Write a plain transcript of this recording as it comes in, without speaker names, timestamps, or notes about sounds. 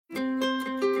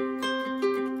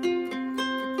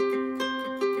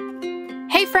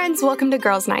friends, welcome to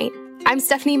Girls Night. I'm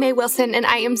Stephanie Mae Wilson, and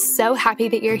I am so happy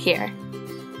that you're here.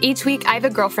 Each week, I have a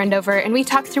girlfriend over, and we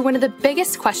talk through one of the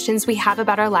biggest questions we have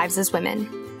about our lives as women.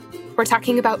 We're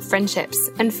talking about friendships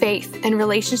and faith and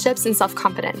relationships and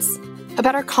self-confidence,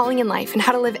 about our calling in life and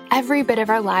how to live every bit of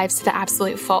our lives to the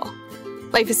absolute full.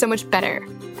 Life is so much better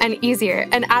and easier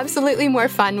and absolutely more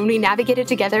fun when we navigate it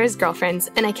together as girlfriends,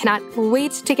 and I cannot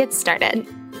wait to get started.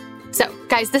 So,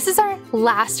 guys, this is our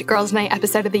last Girls Night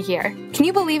episode of the year. Can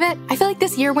you believe it? I feel like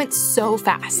this year went so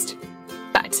fast.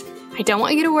 But I don't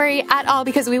want you to worry at all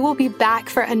because we will be back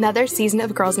for another season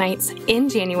of Girls Nights in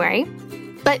January.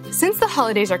 But since the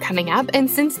holidays are coming up,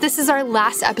 and since this is our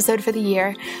last episode for the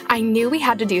year, I knew we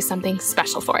had to do something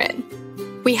special for it.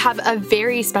 We have a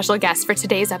very special guest for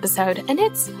today's episode, and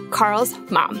it's Carl's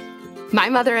mom, my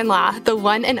mother-in-law, the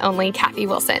one and only Kathy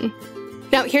Wilson.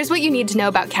 Now, here's what you need to know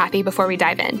about Kathy before we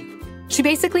dive in. She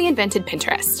basically invented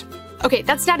Pinterest. Okay,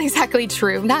 that's not exactly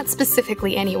true, not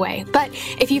specifically anyway, but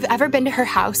if you've ever been to her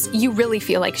house, you really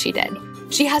feel like she did.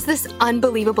 She has this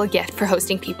unbelievable gift for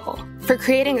hosting people, for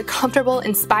creating a comfortable,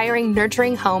 inspiring,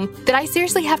 nurturing home that I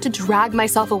seriously have to drag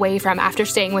myself away from after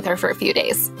staying with her for a few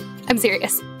days. I'm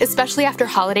serious, especially after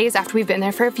holidays, after we've been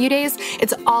there for a few days,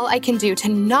 it's all I can do to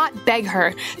not beg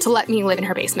her to let me live in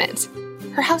her basement.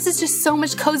 Her house is just so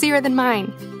much cozier than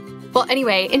mine. Well,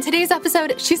 anyway, in today's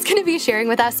episode, she's going to be sharing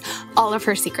with us all of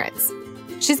her secrets.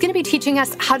 She's going to be teaching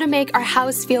us how to make our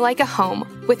house feel like a home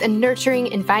with a nurturing,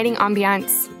 inviting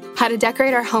ambiance, how to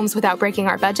decorate our homes without breaking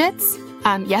our budgets,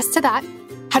 yes to that,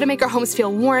 how to make our homes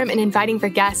feel warm and inviting for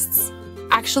guests,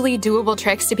 actually doable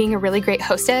tricks to being a really great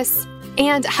hostess,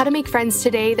 and how to make friends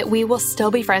today that we will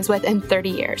still be friends with in 30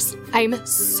 years. I'm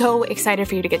so excited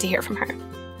for you to get to hear from her.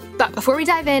 But before we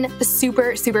dive in, a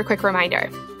super quick reminder.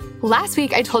 Last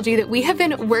week, I told you that we have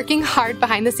been working hard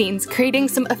behind the scenes, creating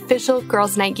some official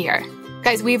Girls Night gear.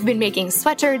 Guys, we've been making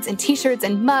sweatshirts and t-shirts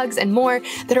and mugs and more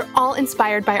that are all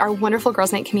inspired by our wonderful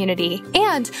Girls Night community.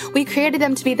 And we created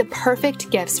them to be the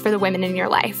perfect gifts for the women in your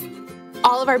life.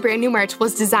 All of our brand new merch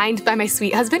was designed by my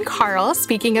sweet husband, Carl.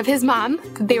 Speaking of his mom,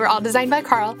 they were all designed by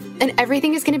Carl. And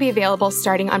everything is going to be available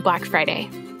starting on Black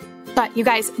Friday. But you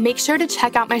guys, make sure to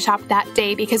check out my shop that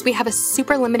day because we have a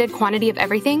super limited quantity of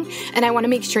everything, and I want to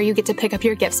make sure you get to pick up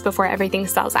your gifts before everything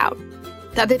sells out.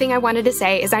 The other thing I wanted to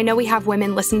say is I know we have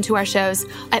women listen to our shows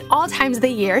at all times of the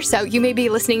year, so you may be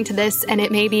listening to this and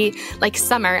it may be like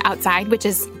summer outside, which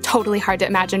is totally hard to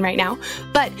imagine right now,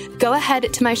 but go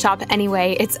ahead to my shop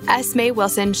anyway. It's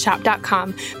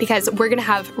smaywilsonshop.com because we're going to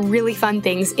have really fun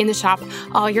things in the shop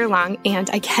all year long, and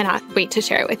I cannot wait to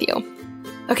share it with you.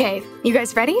 Okay, you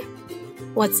guys ready?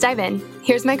 Let's dive in.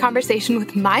 Here's my conversation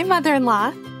with my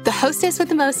mother-in-law, the hostess with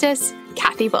the mostest,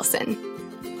 Kathy Wilson.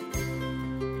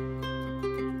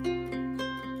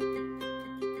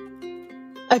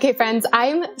 Okay, friends,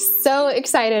 I'm so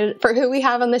excited for who we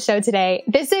have on the show today.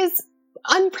 This is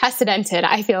unprecedented,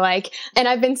 I feel like, and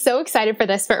I've been so excited for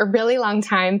this for a really long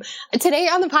time. Today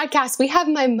on the podcast, we have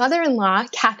my mother-in-law,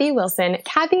 Kathy Wilson.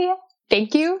 Kathy,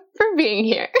 thank you for being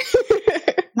here.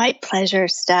 My pleasure,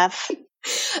 Steph.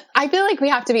 I feel like we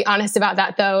have to be honest about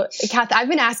that, though. Kath, I've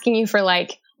been asking you for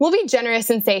we'll be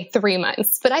generous and say 3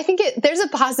 months, but I think there's a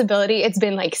possibility it's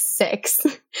been 6.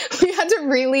 We had to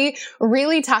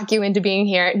really talk you into being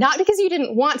here, not because you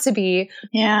didn't want to be,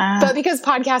 but because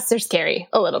podcasts are scary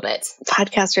a little bit.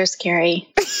 Podcasts are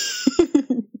scary.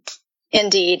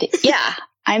 Indeed. Yeah.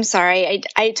 I'm sorry.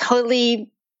 I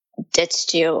totally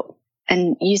ditched you,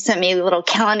 and you sent me little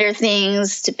calendar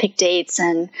things to pick dates,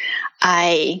 and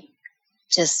I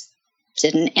just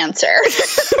didn't answer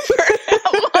for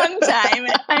a long time.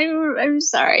 I'm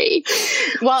sorry.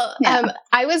 Well,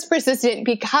 I was persistent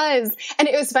because, and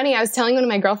it was funny, I was telling one of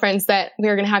my girlfriends that we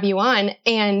were going to have you on,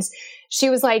 and she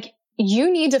was like,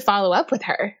 you need to follow up with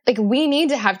her. We need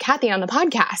to have Kathy on the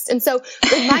podcast. And so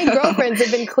my girlfriends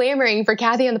have been clamoring for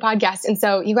Kathy on the podcast. And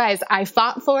so you guys, I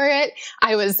fought for it.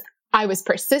 I was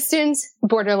persistent,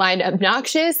 borderline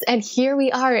obnoxious, and here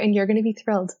we are, and you're going to be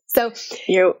thrilled. So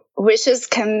your wishes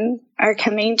are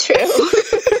coming true.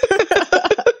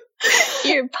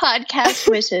 Your podcast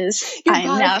wishes.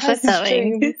 I'm now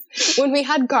fulfilling. When we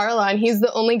had Carl on, he's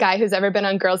the only guy who's ever been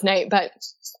on Girls Night, but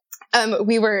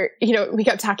we were, we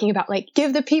kept talking about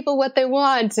give the people what they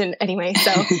want. And anyway,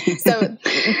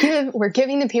 we're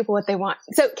giving the people what they want.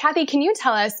 So Kathy, can you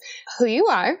tell us who you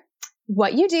are,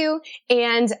 what you do,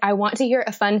 and I want to hear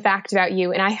a fun fact about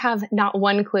you. And I have not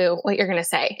one clue what you're going to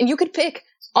say. And you could pick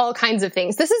all kinds of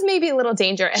things. This is maybe a little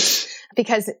dangerous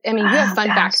because, you have fun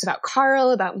facts about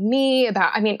Carl, about me,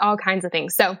 about, all kinds of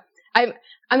things. So I'm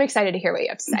excited to hear what you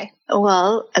have to say.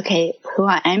 Well, okay. Who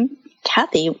I'm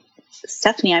Kathy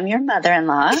Stephanie, I'm your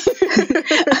mother-in-law.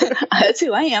 That's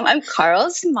who I am. I'm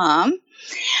Carl's mom.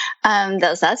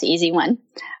 That's an easy one.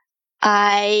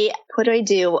 What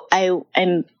do?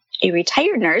 I'm a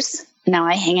retired nurse. Now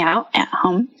I hang out at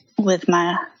home with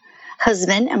my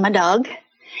husband and my dog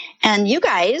and you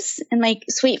guys and my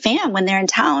sweet fam when they're in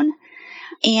town.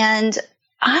 And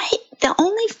the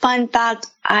only fun fact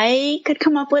I could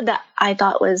come up with that I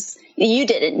thought was you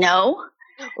didn't know,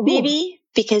 maybe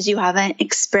because you haven't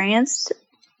experienced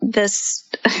this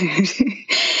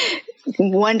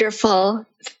wonderful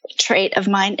trait of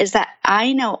mine, is that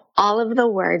I know all of the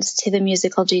words to the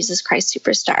musical Jesus Christ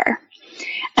Superstar.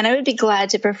 And I would be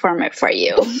glad to perform it for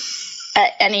you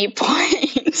at any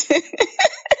point.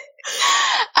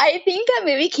 I think that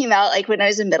movie came out like when I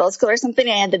was in middle school or something.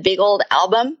 I had the big old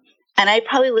album and I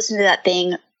probably listened to that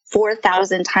thing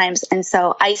 4,000 times. And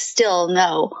so I still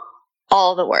know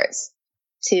all the words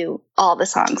to all the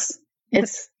songs.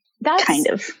 That's kind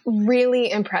of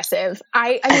really impressive.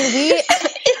 I mean, we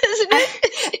isn't it?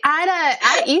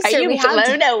 At Easter, are you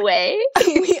blown away?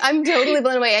 I'm totally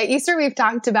blown away. At Easter, we've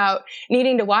talked about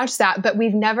needing to watch that, but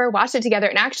we've never watched it together.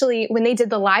 And actually, when they did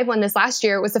the live one this last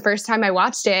year, it was the first time I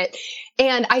watched it.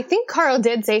 And I think Carl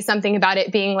did say something about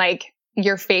it being like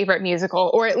your favorite musical,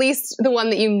 or at least the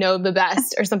one that you know the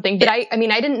best or something. But I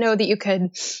mean, I didn't know that you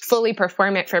could fully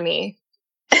perform it for me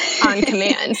on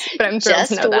command, but I'm thrilled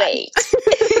to know that. Wait.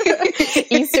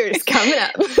 Easter is coming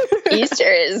up. Easter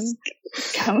is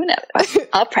coming up.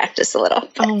 I'll practice a little.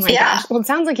 Oh my gosh. Well, it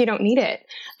sounds like you don't need it.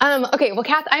 Okay. Well,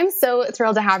 Kath, I'm so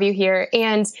thrilled to have you here.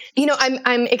 And, you know,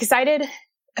 I'm excited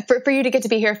for you to get to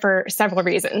be here for several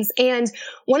reasons. And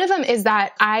one of them is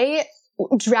that I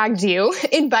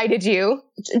invited you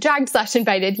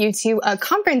to a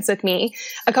conference with me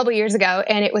a couple years ago.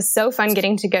 And it was so fun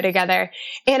getting to go together.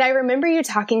 And I remember you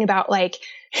talking about like,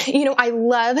 you know, I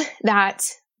love that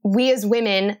we as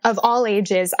women of all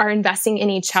ages are investing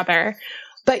in each other.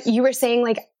 But you were saying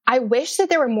like, I wish that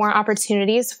there were more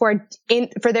opportunities for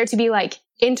there to be like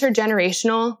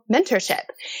intergenerational mentorship.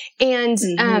 And,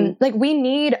 like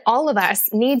all of us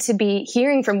need to be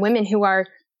hearing from women who are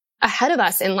ahead of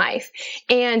us in life.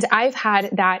 And I've had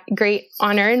that great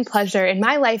honor and pleasure in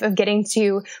my life of getting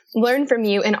to learn from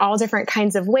you in all different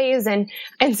kinds of ways. And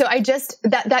so I just,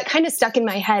 that kind of stuck in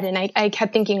my head. And I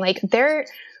kept thinking like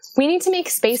we need to make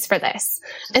space for this.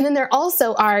 And then there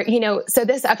also are, you know, so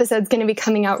this episode's going to be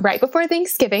coming out right before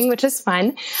Thanksgiving, which is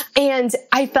fun. And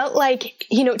I felt like,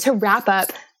 you know, to wrap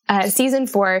up season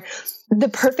 4, the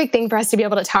perfect thing for us to be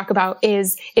able to talk about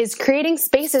is creating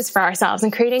spaces for ourselves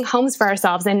and creating homes for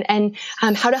ourselves and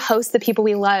how to host the people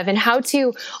we love and how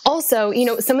to also, you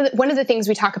know, one of the things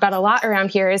we talk about a lot around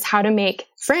here is how to make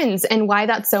friends and why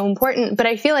that's so important. But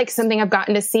I feel like something I've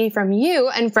gotten to see from you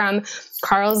and from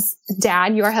Carl's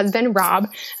dad, your husband, Rob,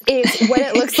 is what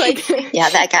it looks like. Yeah,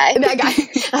 that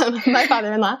guy, my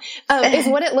father-in-law, is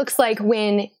what it looks like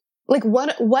when, like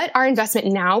what our investment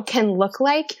now can look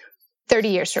like 30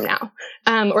 years from now,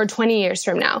 or 20 years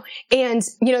from now. And,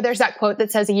 you know, there's that quote that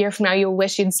says a year from now, you'll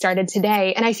wish you'd started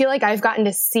today. And I feel like I've gotten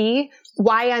to see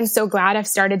why I'm so glad I've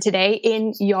started today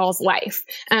in y'all's life.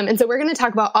 And so we're going to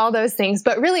talk about all those things,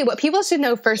 but really what people should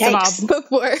know first of all,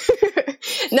 before,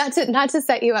 not to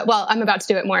set you up. Well, I'm about to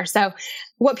do it more. So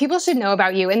what people should know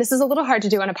about you, and this is a little hard to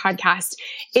do on a podcast,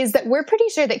 is that we're pretty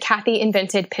sure that Kathy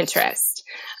invented Pinterest.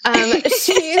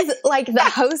 She's like the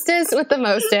hostess with the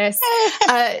mostest.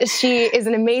 She is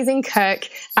an amazing cook.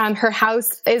 Her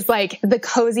house is like the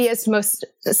coziest, most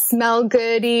smell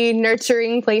goody,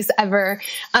 nurturing place ever.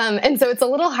 And so it's a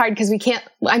little hard because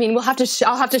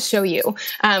I'll have to show you.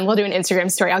 We'll do an Instagram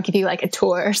story. I'll give you like a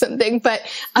tour or something, but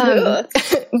a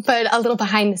little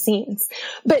behind the scenes.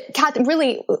 But Kath,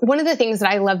 really one of the things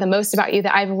that I love the most about you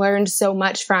that I've learned so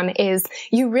much from is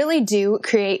you really do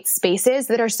create spaces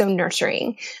that are so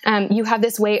nurturing. You have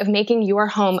this way of making your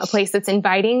home a place that's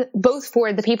inviting, both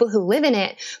for the people who live in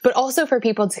it, but also for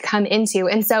people to come into.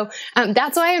 And so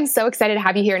that's why I'm so excited to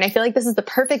have you here. And I feel like this is the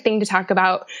perfect thing to talk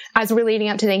about as we're leading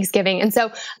up to Thanksgiving. And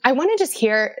so I want to just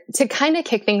hear, to kind of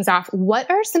kick things off, what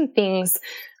are some things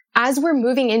as we're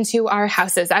moving into our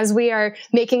houses, as we are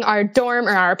making our dorm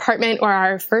or our apartment or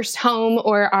our first home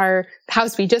or our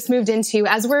house we just moved into,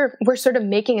 as we're sort of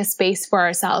making a space for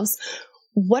ourselves,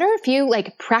 what are a few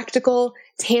like practical,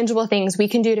 tangible things we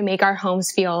can do to make our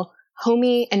homes feel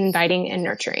homey and inviting and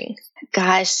nurturing?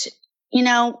 Gosh, you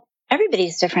know,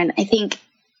 everybody's different. I think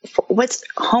what's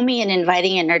homey and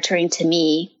inviting and nurturing to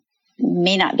me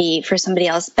may not be for somebody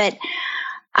else, but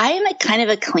I am a kind of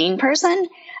a clean person.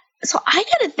 So I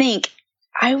got to think,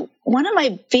 one of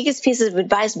my biggest pieces of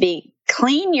advice would be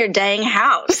clean your dang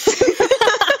house.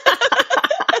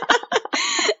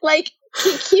 like,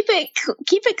 keep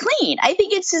it clean. I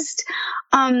think it's just,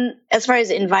 as far as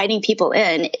inviting people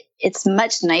in, it's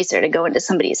much nicer to go into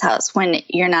somebody's house when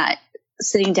you're not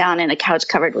sitting down in a couch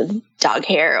covered with dog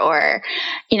hair or,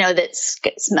 that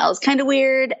smells kind of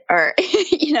weird or,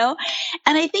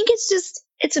 and I think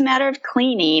it's a matter of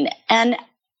cleaning. And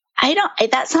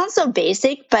that sounds so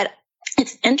basic, but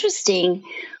it's interesting.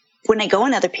 When I go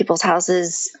in other people's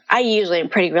houses, I usually am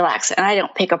pretty relaxed and I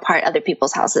don't pick apart other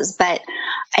people's houses, but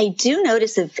I do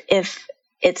notice if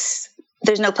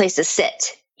there's no place to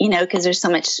sit, because there's so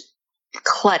much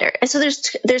clutter. And so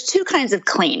there's two kinds of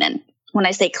clean. And when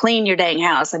I say clean your dang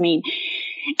house, I mean,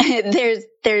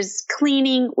 there's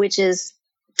cleaning, which is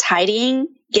tidying,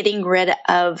 getting rid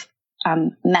of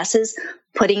messes,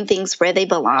 putting things where they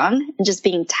belong and just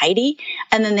being tidy.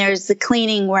 And then there's the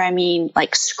cleaning where I mean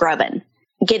like scrubbing,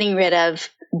 getting rid of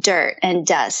dirt and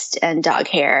dust and dog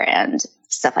hair and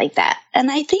stuff like that. And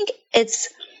I think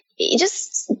you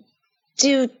just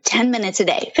do 10 minutes a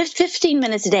day, 15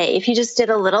 minutes a day. If you just did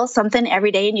a little something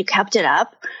every day and you kept it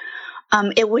up,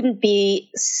 it wouldn't be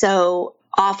so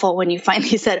awful when you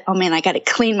finally said, oh man, I got to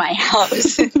clean my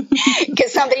house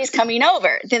because somebody's coming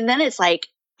over. Then it's like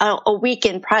a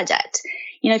weekend project.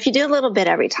 If you do a little bit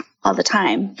all the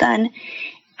time, then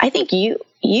I think you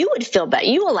would feel better.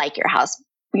 You will like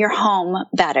your home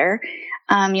better.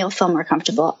 You'll feel more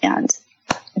comfortable, and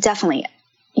definitely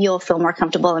you'll feel more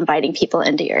comfortable inviting people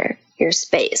into your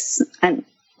space. And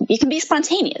you can be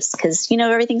spontaneous because,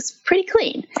 everything's pretty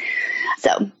clean.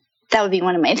 So that would be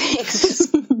one of my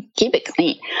things. Keep it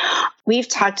clean. We've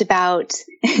talked about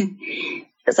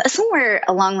somewhere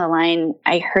along the line,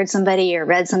 I heard somebody or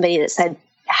read somebody that said,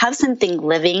 have something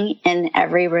living in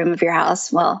every room of your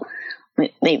house. Well,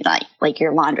 maybe not like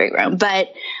your laundry room,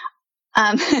 but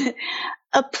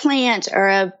a plant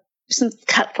or some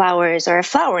cut flowers or a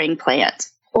flowering plant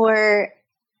or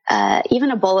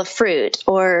even a bowl of fruit,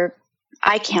 or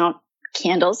I count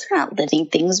candles. They're not living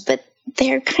things, but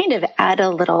they're kind of add a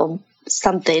little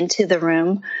something to the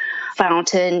room.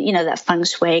 Fountain, that feng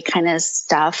shui kind of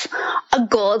stuff. A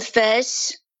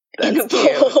goldfish in a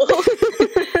bowl.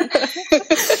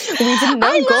 We didn't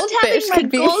know goldfish could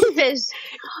be. Goldfish.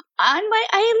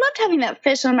 I loved having that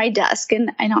fish on my desk,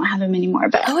 and I don't have him anymore.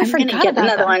 But I forgot gonna get about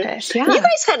another one. Fish. Yeah. You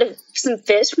guys had some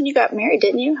fish when you got married,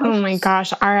 didn't you? Oh my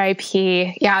gosh,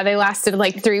 R.I.P. Yeah, they lasted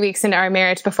like 3 weeks into our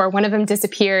marriage before one of them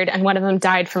disappeared, and one of them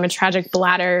died from a tragic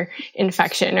bladder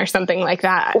infection or something like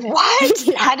that. What?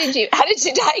 Yeah. How did you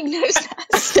diagnose that?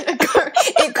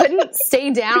 It couldn't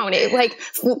stay down. It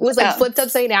was flipped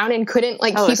upside down and couldn't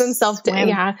keep himself down.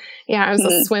 Yeah. It was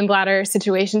a swim bladder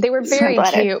situation. They were very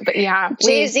cute, but yeah.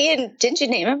 Jay-Z and didn't you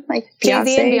name him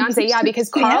Jay-Z and Beyonce? Yeah, because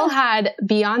Carl had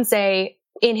Beyonce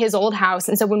in his old house.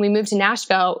 And so when we moved to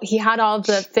Nashville, he had all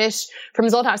the fish from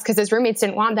his old house because his roommates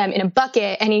didn't want them in a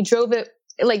bucket, and he drove it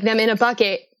them in a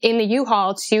bucket in the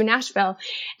U-Haul to Nashville.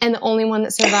 And the only one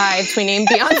that survived, we named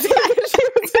Beyonce. She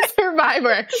was a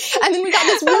survivor. And then we got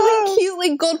this really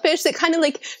cute goldfish that kind of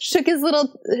shook his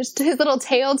little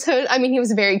tail he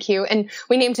was very cute. And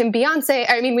we named him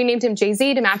we named him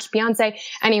Jay-Z to match Beyonce.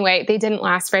 Anyway, they didn't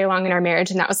last very long in our marriage,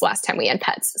 and that was the last time we had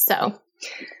pets. So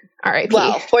R.I.P.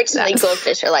 Well, fortunately,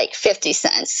 goldfish are 50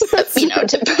 cents. To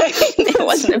buy. It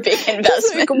wasn't a big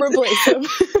investment. Replace them.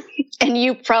 And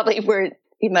you probably were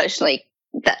emotionally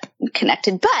that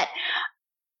connected, but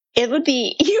you would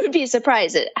be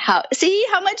surprised at how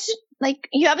much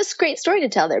you have a great story to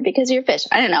tell there because of your fish.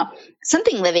 I don't know,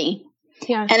 something living.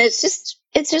 Yeah. And it's just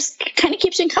kind of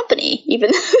keeps you company,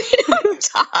 even though we don't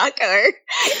talk or,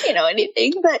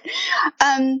 anything. But,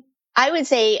 I would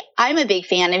say I'm a big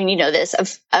fan, this,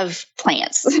 of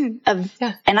plants and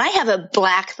I have a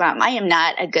black thumb. I am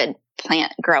not a good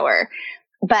plant grower,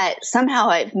 but somehow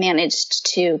I've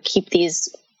managed to keep these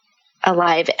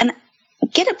alive and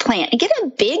get a plant and get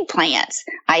a big plant.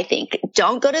 I think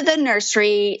don't go to the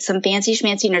nursery, some fancy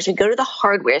schmancy nursery, go to the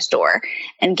hardware store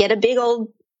and get a big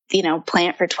old,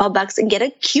 plant for $12 and get a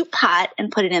cute pot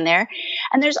and put it in there.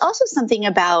 And there's also something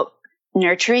about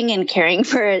nurturing and caring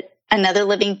for another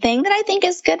living thing that I think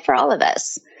is good for all of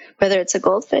us, whether it's a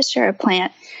goldfish or a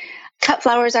plant. Cut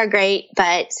flowers are great,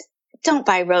 but don't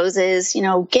buy roses,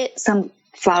 get some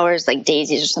flowers like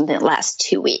daisies or something that last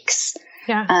 2 weeks.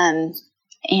 Yeah.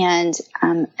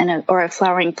 Or a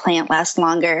flowering plant lasts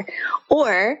longer,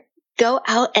 or go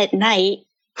out at night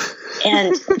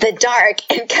and the dark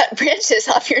and cut branches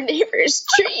off your neighbor's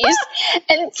trees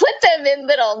and put them in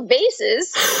little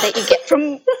vases that you get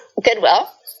from Goodwill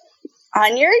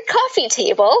on your coffee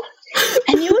table,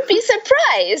 and you would be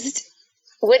surprised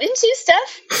Wouldn't you,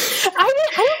 Steph?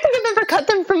 I don't think I've ever cut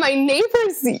them from my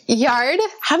neighbor's yard.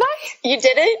 Have I? You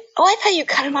didn't? Oh, I thought you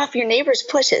cut them off your neighbor's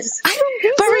bushes. I don't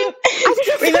think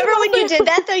so. Remember when you did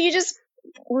that, though? You just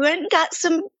went and got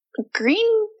some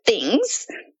green things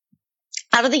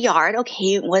out of the yard.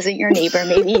 Okay, it wasn't your neighbor,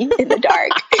 maybe in the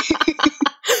dark.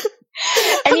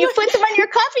 And you put them on your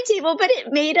coffee table, but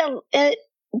it made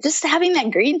just having that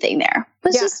green thing there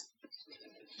was just...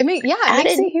 It makes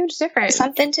a huge difference.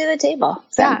 Something to the table.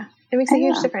 So, yeah, it makes a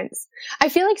huge difference. I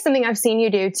feel like something I've seen you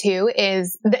do too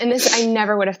is, and this, I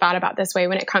never would have thought about this way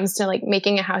when it comes to like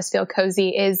making a house feel cozy,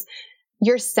 is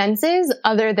your senses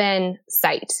other than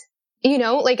sight. You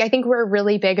know, like I think we're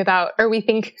really big about, or we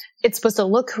think it's supposed to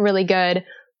look really good.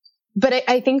 But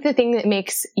I think the thing that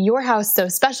makes your house so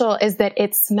special is that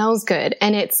it smells good,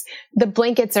 and the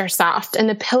blankets are soft and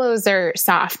the pillows are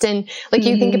soft. And like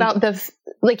you think about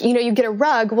you get a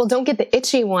rug. Well, don't get the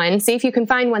itchy one. See if you can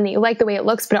find one that you like the way it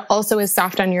looks, but it also is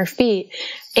soft on your feet.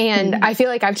 And I feel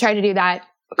like I've tried to do that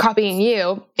copying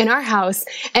you in our house.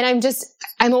 And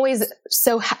I'm always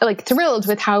so like thrilled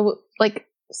with how like,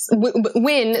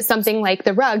 when something like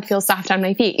the rug feels soft on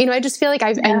my feet, I just feel like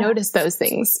I noticed those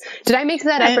things. Did I make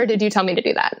that up, or did you tell me to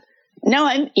do that? No,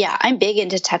 I'm big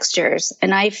into textures,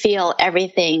 and I feel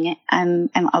everything. I'm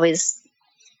always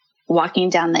walking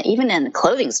down even in the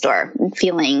clothing store and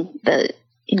feeling the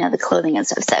clothing and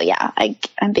stuff. So yeah,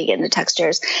 I'm big into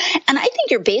textures. And I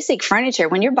think your basic furniture,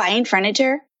 when you're buying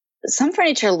furniture, some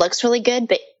furniture looks really good,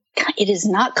 but it is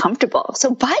not comfortable.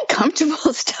 So buy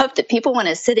comfortable stuff that people want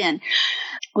to sit in.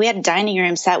 We had a dining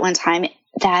room set one time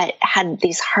that had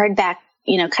these hardback,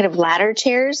 kind of ladder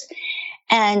chairs.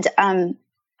 And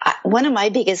one of my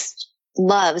biggest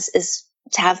loves is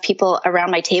to have people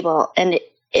around my table. And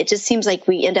it just seems like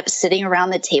we end up sitting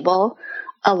around the table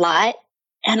a lot.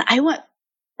 And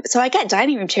so I got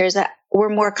dining room chairs that were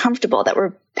more comfortable, that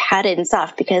were padded and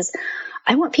soft, because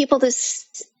I want people to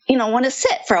want to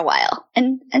sit for a while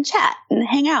and chat and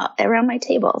hang out around my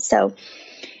table. So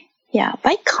yeah,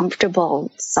 buy comfortable,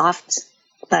 soft,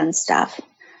 fun stuff.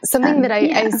 Something that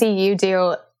I see you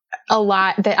do a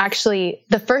lot, that actually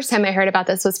the first time I heard about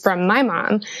this was from my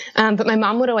mom. But my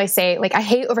mom would always say, like, I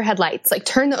hate overhead lights, like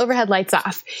turn the overhead lights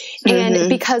off. And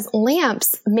because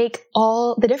lamps make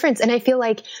all the difference. And I feel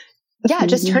like,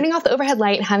 just turning off the overhead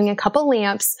light and having a couple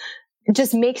lamps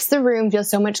just makes the room feel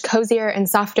so much cozier and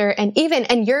softer. And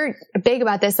you're big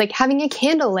about this, like having a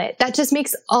candle lit, that just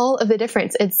makes all of the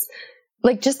difference. It's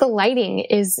like just the lighting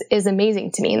is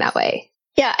amazing to me in that way.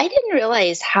 Yeah. I didn't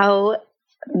realize how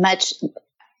much,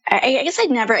 I guess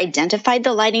I'd never identified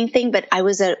the lighting thing, but I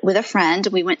was with a friend.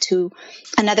 We went to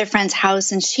another friend's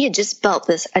house, and she had just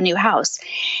built a new house,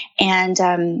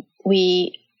 and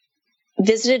we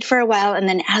visited for a while. And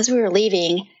then as we were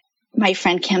leaving, my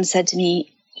friend Kim said to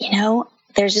me,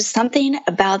 there's just something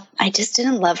about, I just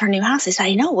didn't love her new house. I said,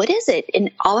 I know, what is it?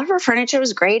 And all of her furniture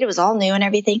was great. It was all new and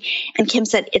everything. And Kim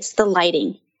said, it's the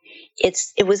lighting.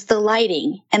 It was the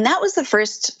lighting. And that was the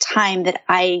first time that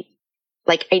I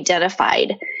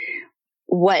identified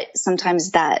what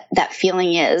sometimes that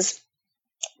feeling is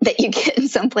that you get in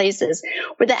some places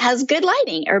where that has good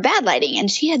lighting or bad lighting.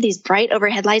 And she had these bright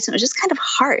overhead lights, and it was just kind of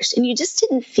harsh, and you just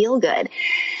didn't feel good.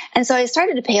 And so I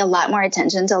started to pay a lot more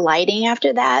attention to lighting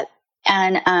after that.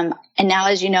 And now,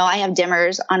 as you know, I have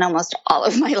dimmers on almost all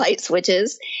of my light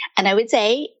switches. And I would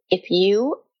say, if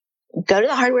you go to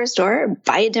the hardware store,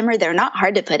 buy a dimmer, they're not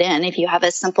hard to put in. If you have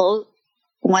a simple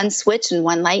one switch and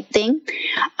one light thing,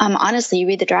 honestly, you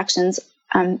read the directions.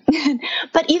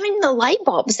 But even the light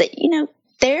bulbs that,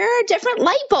 there are different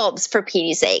light bulbs, for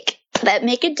Petey's sake, that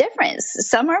make a difference.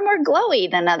 Some are more glowy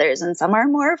than others, and some are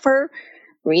more for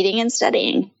reading and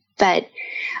studying. But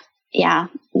yeah,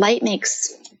 lighting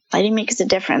makes a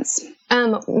difference.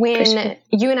 When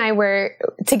you and I were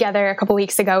together a couple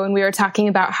weeks ago, and we were talking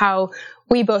about how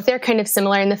we both are kind of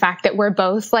similar in the fact that we're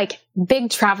both like big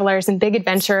travelers and big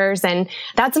adventurers. And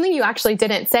that's something you actually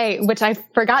didn't say, which I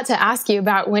forgot to ask you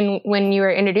about when you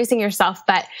were introducing yourself.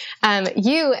 But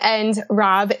you and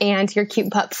Rob and your cute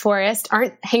pup Forrest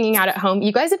aren't hanging out at home.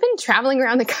 You guys have been traveling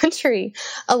around the country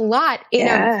a lot in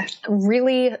a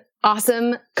really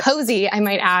awesome, cozy, I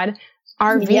might add,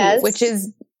 RV, which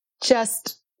is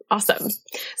just awesome.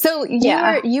 So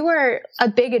you are a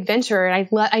big adventurer.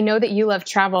 I know that you love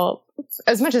travel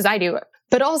as much as I do,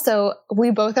 but also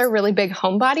we both are really big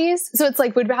homebodies. So it's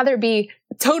like, we'd rather be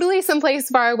totally someplace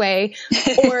far away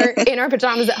or in our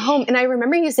pajamas at home. And I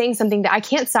remember you saying something that I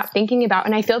can't stop thinking about.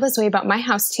 And I feel this way about my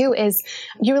house too, is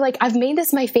you were like, I've made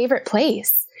this my favorite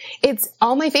place. It's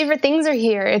all my favorite things are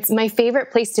here. It's my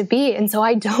favorite place to be. And so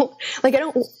I don't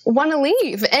want to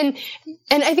leave. And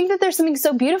I think that there's something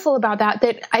so beautiful about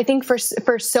that I think for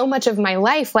so much of my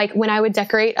life, like when I would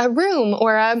decorate a room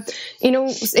or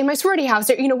in my sorority house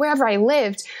or, wherever I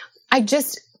lived, I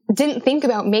just didn't think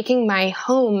about making my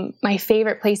home my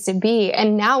favorite place to be.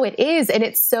 And now it is. And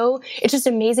it's just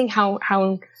amazing how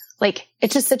like,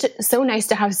 it's just so nice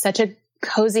to have such a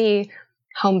cozy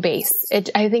home base.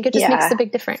 I think it just makes a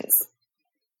big difference.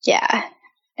 Yeah.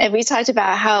 And we talked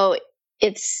about how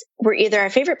we're either our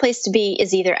favorite place to be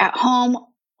is either at home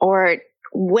or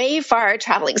way far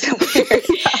traveling somewhere.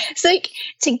 So like,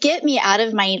 to get me out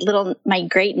of my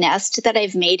great nest that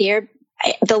I've made here,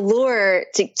 to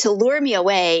lure me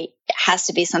away, it has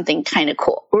to be something kind of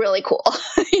cool, really cool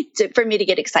for me to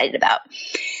get excited about.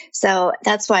 So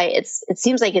that's why it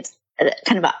seems like it's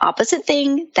kind of an opposite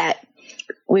thing, that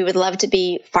we would love to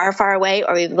be far, far away,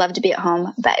 or we would love to be at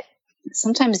home. But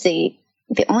sometimes the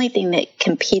only thing that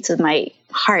competes with my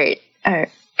heart, or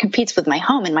competes with my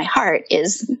home and my heart,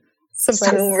 is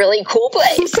some really cool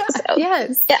place. So,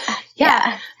 yes.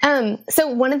 Yeah. So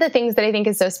one of the things that I think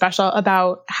is so special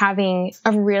about having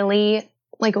a really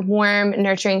like warm,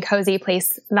 nurturing, cozy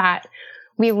place that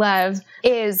we love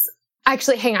is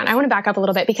actually, hang on, I want to back up a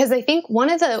little bit, because I think one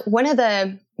of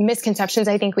the misconceptions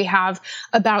I think we have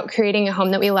about creating a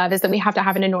home that we love is that we have to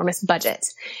have an enormous budget.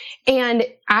 And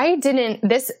I'm going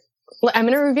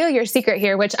to reveal your secret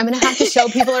here, which I'm going to have to show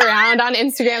people around on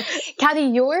Instagram. Kathy,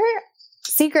 your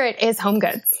secret is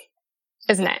HomeGoods,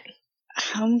 isn't it?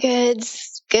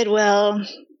 HomeGoods, Goodwill.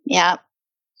 Yeah.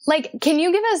 Like, can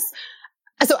you give us,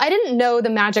 so I didn't know the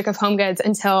magic of HomeGoods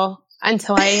until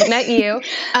I met you.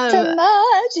 The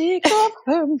magic of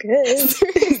HomeGoods.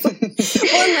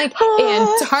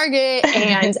 And Target.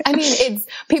 And I mean, it's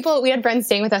people, we had friends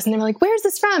staying with us and they were like, where's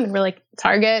this from? And we're like,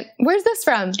 Target. Where's this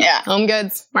from? Yeah.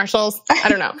 HomeGoods, Marshalls. I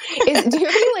don't know. Do you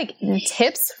have any like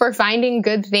tips for finding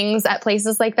good things at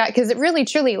places like that? Cause it really,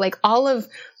 truly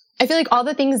I feel like all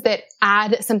the things that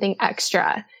add something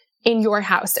extra in your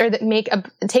house, or that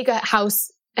take a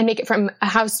house and make it from a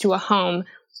house to a home,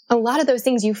 a lot of those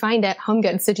things you find at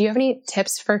HomeGoods. So do you have any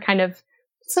tips for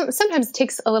sometimes it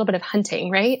takes a little bit of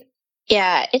hunting, right?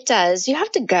 Yeah, it does. You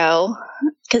have to go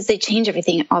because they change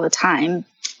everything all the time.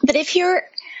 But if you're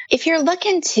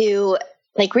looking to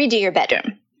like redo your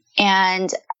bedroom,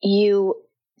 and you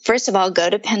first of all go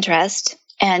to Pinterest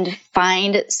and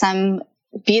find some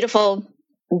beautiful,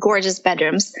 gorgeous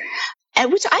bedrooms,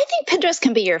 which I think Pinterest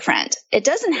can be your friend. It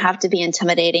doesn't have to be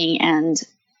intimidating and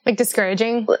like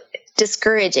discouraging.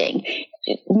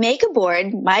 Make a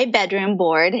board, my bedroom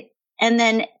board, and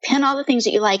then pin all the things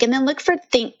that you like, and then look for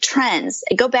trends.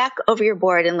 Go back over your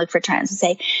board and look for trends and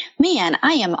say, man,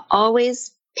 I am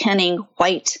always pinning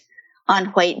white on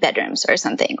white bedrooms or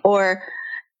something, or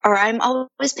I'm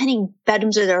always pinning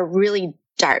bedrooms that are really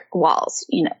dark walls,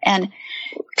 and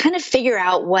kind of figure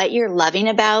out what you're loving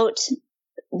about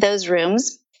those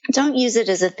rooms. Don't use it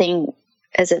as a thing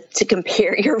to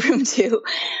compare your room to,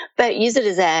 but use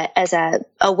it as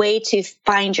a way to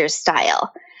find your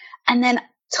style. And then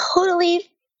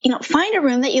totally, find a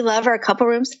room that you love, or a couple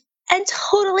rooms, and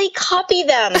totally copy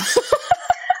them.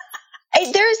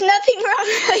 There's nothing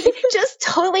wrong. Just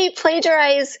totally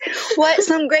plagiarize what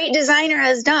some great designer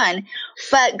has done.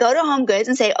 But go to HomeGoods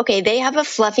and say, okay, they have a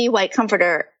fluffy white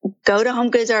comforter. Go to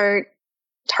HomeGoods or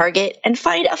Target and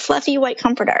find a fluffy white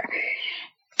comforter.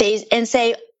 And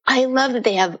say, I love that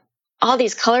they have all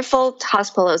these colorful toss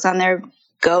pillows on there.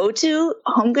 Go to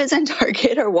HomeGoods and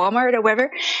Target or Walmart or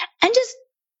wherever and just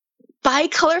buy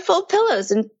colorful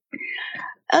pillows. And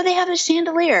they have a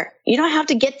chandelier. You don't have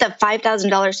to get the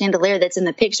 $5,000 chandelier that's in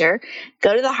the picture.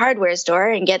 Go to the hardware store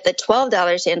and get the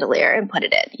 $12 chandelier and put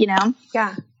it in,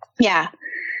 Yeah. Yeah.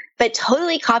 But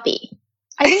totally copy.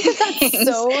 I think that's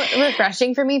so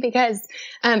refreshing for me because,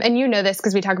 and you know this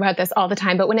because we talk about this all the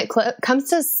time, but when it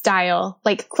comes to style,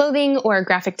 like clothing or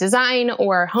graphic design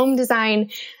or home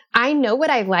design, I know what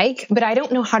I like, but I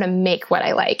don't know how to make what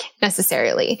I like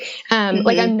necessarily.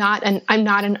 Like I'm not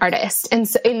an artist. And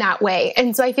so in that way.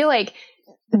 And so I feel like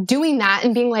doing that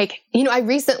and being like, I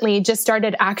recently just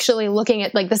started actually looking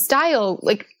at like the style,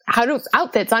 like how to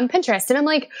outfits on Pinterest. And I'm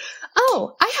like,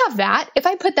 oh, I have that. If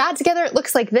I put that together, it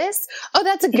looks like this. Oh,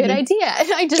 that's a good idea. And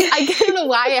I don't know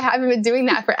why I haven't been doing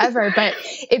that forever, but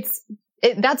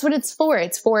that's what it's for.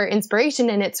 It's for inspiration,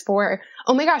 and it's for,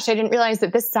 oh my gosh, I didn't realize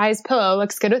that this size pillow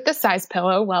looks good with this size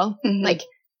pillow. Well,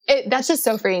 that's just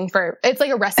so freeing it's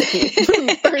like a recipe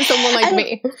for someone like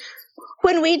me.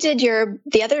 When we did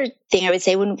the other thing I would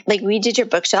say, when like we did your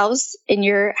bookshelves in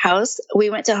your house,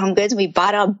 we went to HomeGoods and we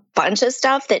bought a bunch of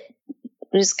stuff that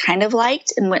just kind of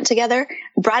liked and went together,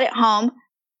 brought it home,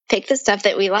 picked the stuff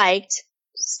that we liked,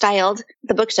 styled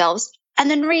the bookshelves, and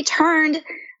then returned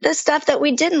the stuff that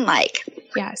we didn't like.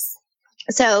 Yes.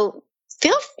 So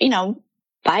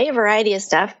buy a variety of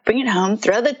stuff, bring it home,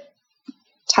 throw the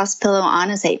toss pillow on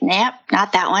and say, nah,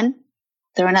 not that one.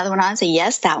 Throw another one on and say,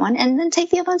 yes, that one. And then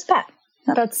take the other ones back.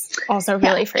 That's also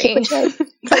really freeing.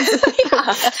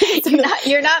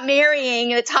 You're not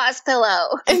marrying a toss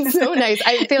pillow. It's so nice.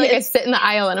 I feel like I sit in the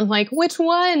aisle and I'm like, which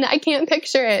one? I can't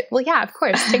picture it. Well, yeah, of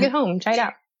course. Take it home. Try it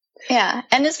out. Yeah.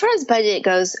 And as far as budget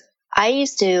goes, I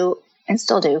used to, and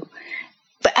still do,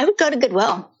 but I would go to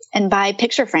Goodwill and buy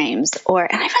picture frames and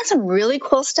I found some really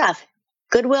cool stuff.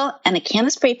 Goodwill and a can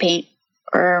of spray paint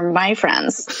are my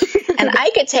friends. And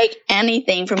I could take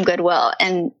anything from Goodwill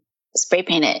and spray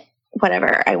paint it,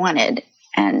 whatever I wanted,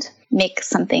 and make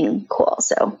something cool.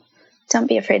 So don't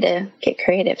be afraid to get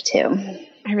creative too.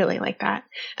 I really like that.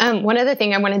 One other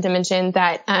thing I wanted to mention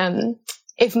that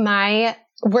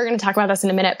we're going to talk about this in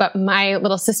a minute, but my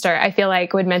little sister, I feel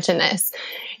like, would mention this.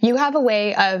 You have a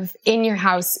way of, in your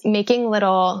house, making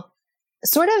little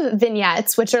sort of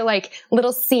vignettes, which are like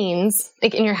little scenes,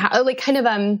 like in your house, like kind of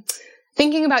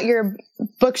thinking about your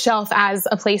bookshelf as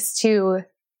a place to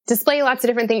display lots of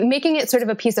different things, making it sort of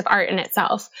a piece of art in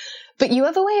itself. But you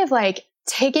have a way of like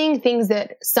taking things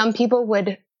that some people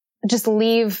would just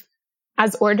leave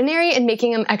as ordinary and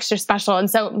making them extra special. And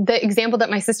so the example that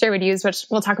my sister would use, which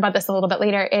we'll talk about this a little bit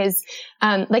later, is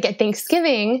like at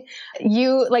Thanksgiving,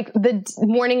 you like the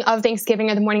morning of Thanksgiving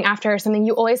or the morning after or something,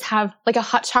 you always have like a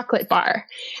hot chocolate bar.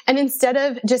 And instead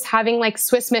of just having like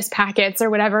Swiss Miss packets or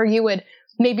whatever, you would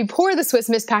maybe pour the Swiss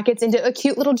Miss packets into a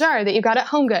cute little jar that you got at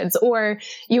Home Goods, or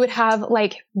you would have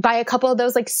like buy a couple of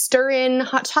those like stir-in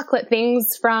hot chocolate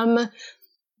things from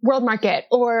World Market,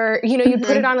 or, you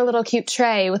put it on a little cute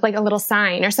tray with like a little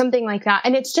sign or something like that.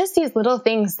 And it's just these little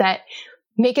things that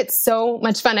make it so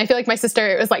much fun. I feel like my sister,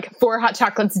 it was like 4 hot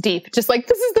chocolates deep, just like,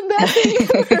 this is the best thing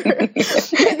ever.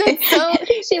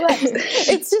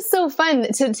 It's just so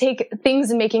fun to take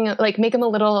things and make them a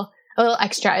little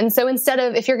extra. And so instead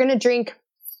of, if you're going to drink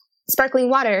sparkling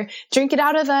water, drink it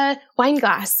out of a wine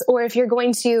glass. Or if you're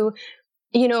going to,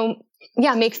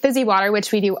 make fizzy water,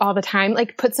 which we do all the time,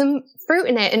 like put some fruit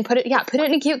in it and put it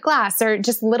in a cute glass, or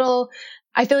just little,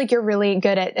 I feel like you're really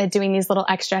good at doing these little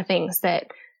extra things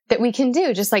that we can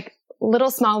do, just like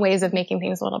little small ways of making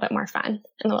things a little bit more fun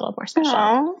and a little more special.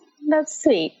 Oh, that's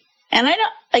sweet. And I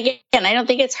don't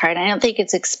think it's hard. I don't think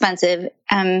it's expensive,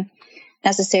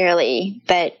 necessarily,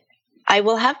 but I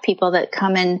will have people that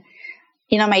come in,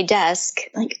 my desk,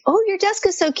 like, oh, your desk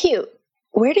is so cute.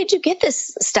 Where did you get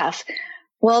this stuff?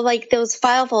 Well, like those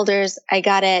file folders I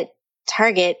got at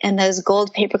Target, and those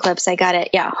gold paper clips I got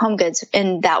at Home Goods,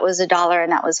 and that was $1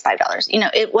 and that was $5.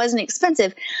 It wasn't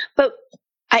expensive, but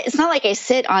it's not like I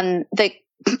sit on the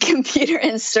computer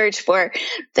and search for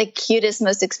the cutest,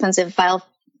 most expensive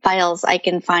files I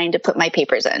can find to put my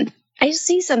papers in. I just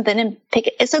see something and pick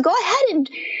it. So go ahead, and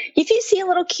if you see a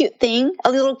little cute thing,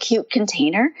 a little cute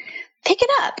container, pick it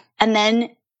up, and then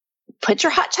put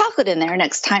your hot chocolate in there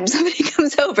next time somebody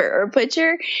comes over, or put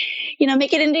your,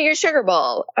 make it into your sugar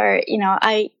bowl, or,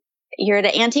 you're at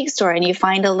an antique store and you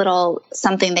find a little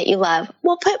something that you love.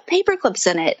 Well, put paper clips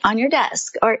in it on your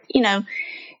desk, or,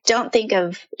 don't think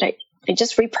of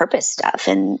just repurpose stuff.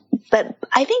 But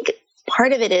I think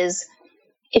part of it is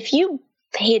if you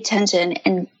pay attention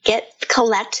and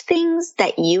collect things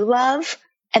that you love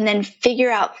and then figure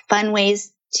out fun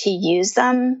ways to use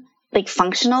them, like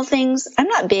functional things. I'm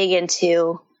not big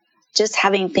into just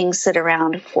having things sit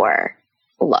around for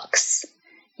looks.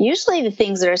 Usually the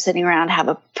things that are sitting around have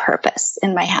a purpose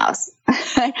in my house.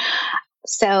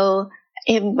 So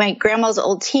in my grandma's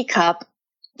old teacup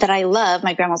that I love,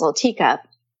 my grandma's old teacup,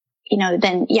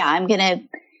 then I'm going to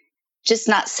just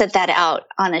not set that out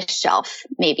on a shelf.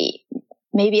 Maybe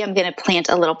I'm going to plant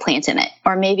a little plant in it,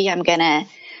 or maybe I'm going to,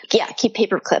 keep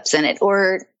paper clips in it,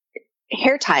 or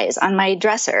hair ties on my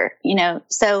dresser,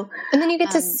 so. And then you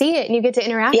get to see it and you get to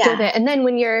interact with it. And then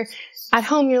when you're at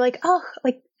home, you're like, oh,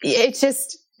 like it's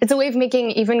a way of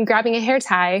making even grabbing a hair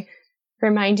tie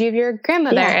remind you of your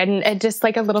grandmother, and just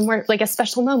like a little more like a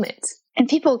special moment. And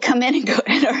people come in and go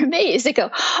and are amazed. They go,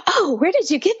 oh, where did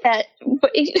you get that?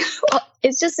 Well,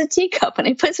 it's just a teacup and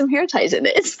I put some hair ties in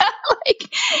it. It's not like,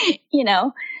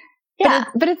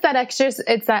 But it's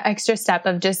that extra step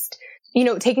of just,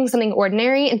 taking something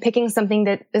ordinary and picking something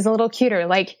that is a little cuter,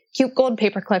 like cute gold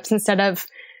paper clips instead of,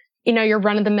 your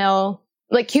run of the mill,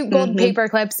 like cute gold paper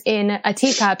clips in a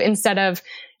teacup instead of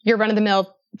your run of the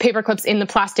mill paper clips in the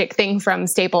plastic thing from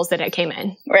Staples that it came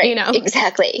in. Right. You know?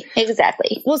 Exactly.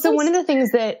 Well, so one of the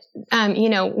things that,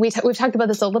 we've talked about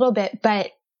this a little bit,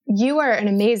 but you are an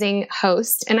amazing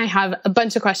host, and I have a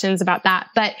bunch of questions about that.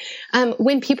 But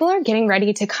when people are getting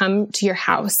ready to come to your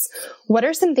house, what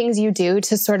are some things you do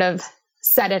to sort of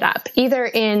set it up, either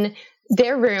in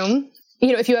their room,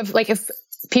 if you have, if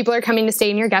people are coming to stay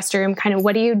in your guest room, kind of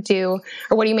what do you do,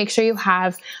 or what do you make sure you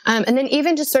have? And then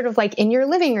even just sort of in your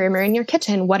living room or in your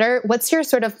kitchen, what's your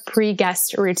sort of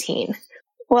pre-guest routine?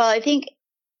 Well, I think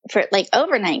for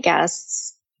overnight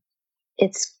guests,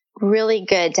 it's really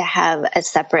good to have a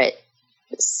separate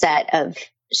set of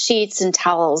sheets and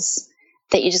towels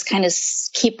that you just kind of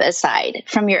keep aside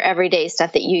from your everyday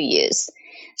stuff that you use,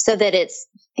 so that it's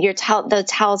the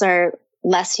towels are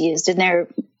less used and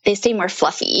they stay more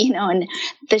fluffy, and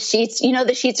the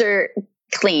sheets are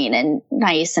clean and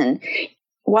nice, and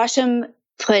wash them,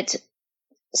 put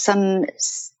some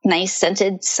nice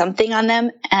scented something on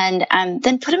them, and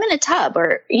then put them in a tub,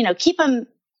 or, keep them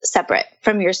separate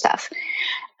from your stuff.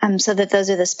 So that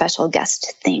those are the special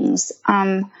guest things.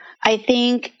 I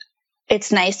think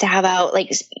it's nice to have out,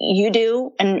 like you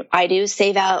do and I do,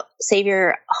 save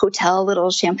your hotel little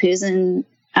shampoos and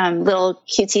little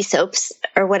cutesy soaps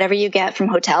or whatever you get from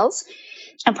hotels,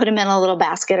 and put them in a little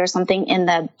basket or something in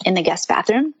the guest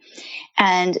bathroom.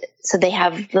 And so they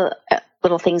have the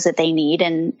little things that they need,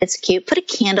 and it's cute. Put a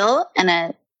candle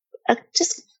and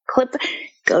just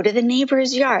go to the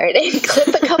neighbor's yard and clip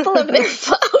a couple of their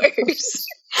flowers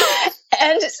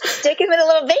and stick them in a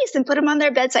little vase and put them on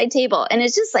their bedside table. And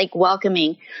it's just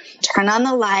welcoming. Turn on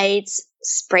the lights,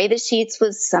 spray the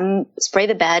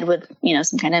bed with,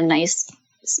 some kind of nice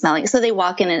smelling. So they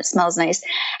walk in and it smells nice.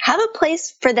 Have a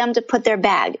place for them to put their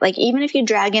bag. Even if you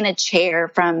drag in a chair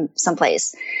from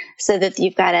someplace, so that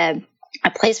you've got a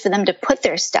place for them to put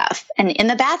their stuff. And in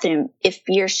the bathroom, if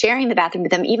you're sharing the bathroom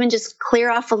with them, even just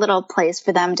clear off a little place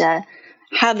for them to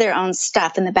have their own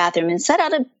stuff in the bathroom, and set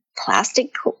out a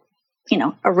plastic,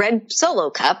 a red Solo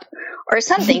cup or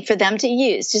something for them to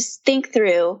use. Just think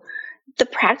through the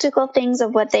practical things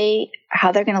of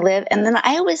how they're going to live. And then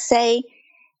I always say,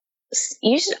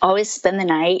 you should always spend the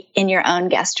night in your own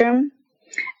guest room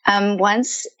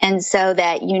once. And so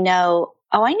that,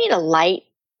 I need a light.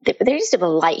 There used to be a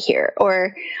light here,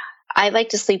 or I like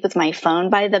to sleep with my phone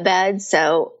by the bed.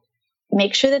 So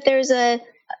make sure that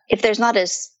if there's not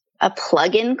a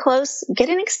plug-in close, get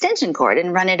an extension cord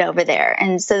and run it over there.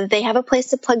 And so that they have a place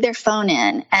to plug their phone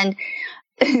in, and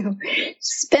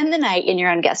spend the night in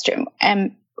your own guest room.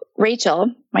 And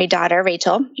Rachel, my daughter,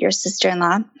 your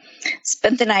sister-in-law,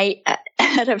 spent the night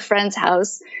at a friend's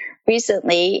house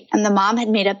recently, and the mom had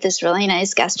made up this really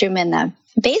nice guest room in the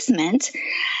basement.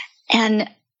 And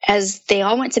as they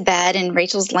all went to bed and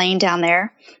Rachel's laying down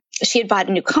there, she had bought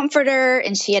a new comforter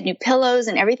and she had new pillows,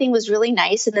 and everything was really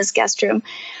nice in this guest room.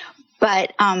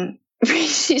 But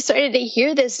she started to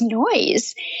hear this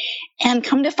noise, and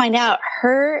come to find out,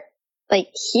 her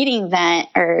heating vent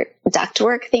or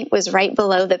ductwork thing was right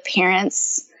below the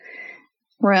parents'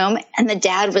 room, and the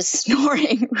dad was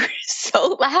snoring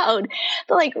so loud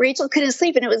that Rachel couldn't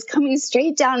sleep, and it was coming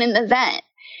straight down in the vent.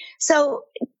 So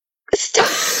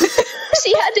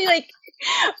she had to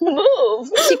move.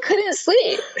 She couldn't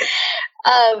sleep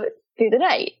through the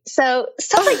night. So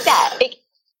stuff like that.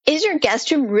 Is your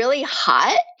guest room really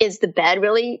hot? Is the bed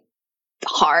really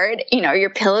hard? Your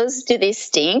pillows, do they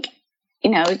stink?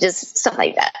 Just stuff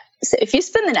like that. So if you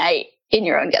spend the night in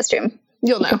your own guest room,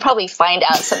 you'll probably find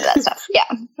out some of that stuff. Yeah.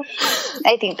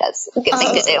 I think that's a good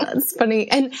thing to do. That's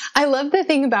funny. And I love the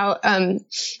thing about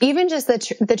even just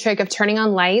the trick of turning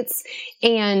on lights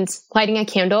and lighting a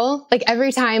candle.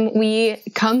 Every time we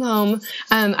come home,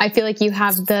 I feel like you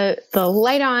have the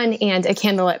light on and a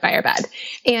candle lit by our bed.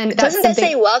 And doesn't it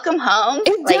say welcome home?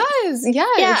 It does.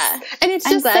 Yes. Yeah. And it's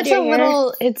just such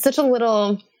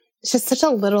a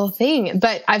little thing,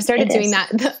 but I've started doing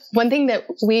that. One thing that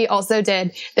we also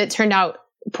did that turned out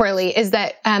poorly is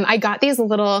that I got these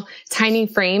little tiny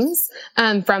frames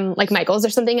from Michael's or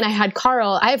something, and I had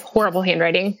Carl. I have horrible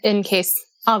handwriting, in case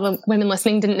all the women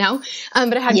listening didn't know,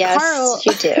 but I had Carl.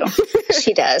 Yes, you do.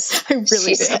 She does. I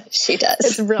really do. She does.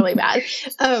 It's really bad.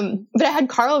 But I had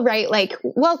Carl write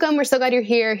 "Welcome, we're so glad you're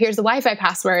here. Here's the Wi-Fi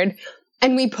password."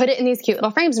 And we put it in these cute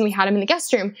little frames, and we had them in the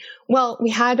guest room. Well,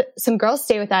 we had some girls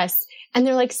stay with us, and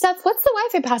they're like, "Steph, what's the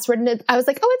Wi-Fi password?" And I was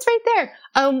like, "Oh, it's right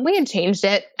there." We had changed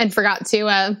it and forgot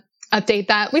to update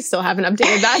that. We still haven't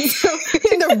updated that. So we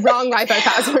had the wrong Wi-Fi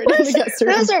password in the guest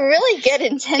room. Those are really good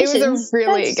intentions. It was a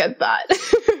really good thought.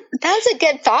 That's a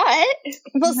good thought.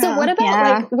 Well, so what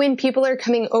about when people are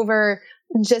coming over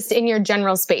just in your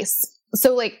general space?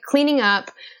 So cleaning up,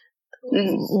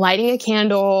 lighting a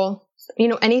candle,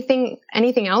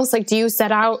 anything else? Like, do you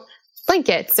set out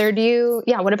blankets or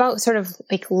what about sort of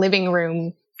like living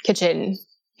room, kitchen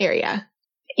area?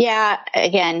 Yeah.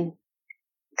 Again,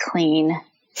 clean,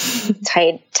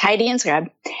 tidy and scrub.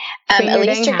 At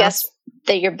least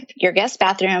your guest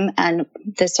bathroom and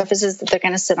the surfaces that they're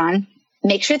going to sit on.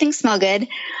 Make sure things smell good.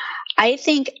 I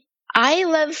think I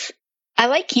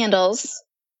like candles,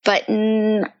 but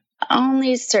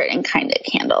only certain kind of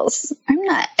candles. I'm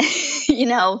not,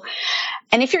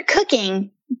 and if you're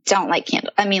cooking, don't light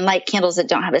candles. I mean, light candles that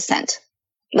don't have a scent.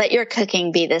 Let your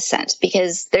cooking be the scent,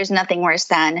 because there's nothing worse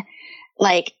than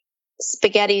like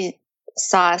spaghetti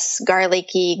sauce,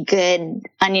 garlicky, good,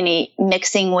 oniony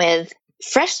mixing with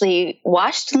freshly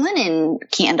washed linen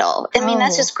candle. I mean,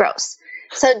 that's just gross.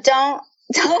 So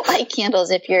don't light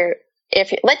candles if you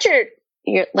let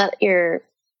your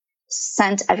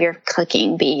scent of your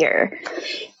cooking be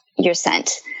your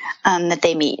scent that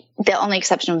they meet. The only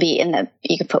exception would be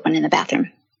you could put one in the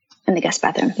bathroom, in the guest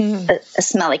bathroom, a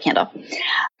smelly candle.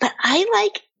 But I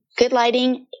like good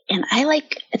lighting, and I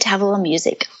like to have a little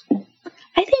music.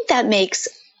 I think that makes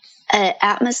an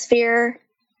atmosphere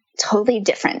totally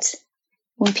different.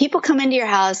 When people come into your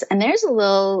house and there's a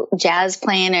little jazz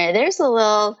playing or there's a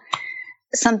little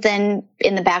something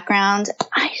in the background,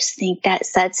 I just think that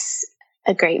sets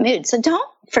a great mood. So don't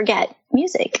forget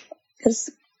music, because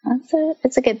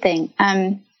it's a good thing.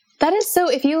 That is so,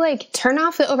 if you like turn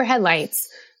off the overhead lights,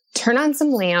 turn on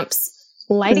some lamps,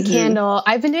 light a candle.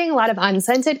 I've been doing a lot of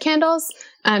unscented candles,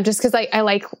 just because I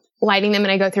like lighting them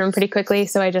and I go through them pretty quickly.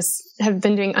 So I just have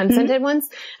been doing unscented ones.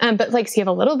 But like, so you have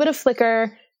a little bit of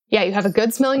flicker. Yeah. You have a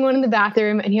good smelling one in the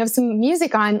bathroom and you have some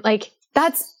music on. Like,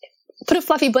 put a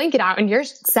fluffy blanket out and you're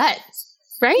set,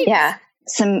 right? Yeah.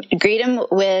 Greet them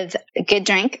with a good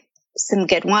drink, some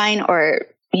good wine, or,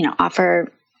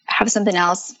 have something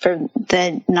else for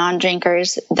the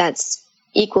non-drinkers that's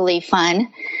equally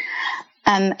fun.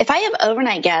 If I have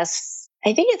overnight guests,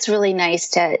 I think it's really nice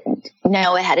to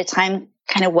know ahead of time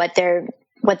kind of what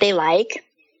they like.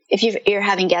 If you're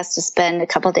having guests to spend a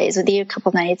couple days with you, a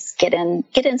couple nights, get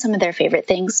in some of their favorite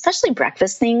things, especially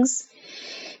breakfast things,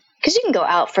 because you can go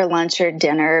out for lunch or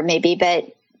dinner maybe,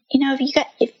 but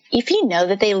if you know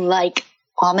that they like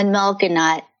almond milk and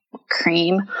not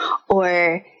cream,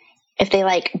 or if they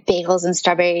like bagels and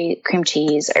strawberry cream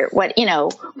cheese, or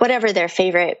whatever their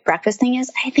favorite breakfast thing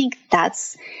is, I think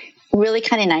that's really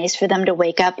kind of nice for them to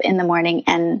wake up in the morning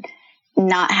and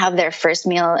not have their first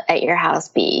meal at your house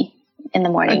be in the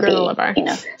morning,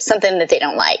 something that they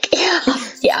don't like.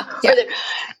 Yeah. Or they're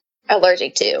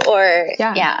allergic to,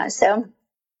 or so.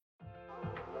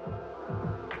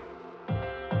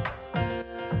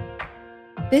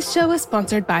 This show is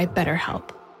sponsored by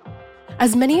BetterHelp.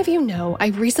 As many of you know, I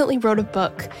recently wrote a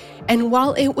book, and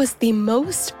while it was the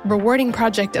most rewarding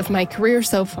project of my career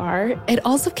so far, it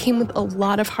also came with a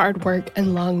lot of hard work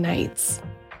and long nights.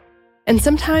 And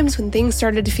sometimes when things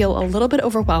started to feel a little bit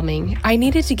overwhelming, I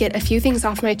needed to get a few things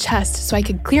off my chest so I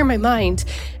could clear my mind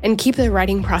and keep the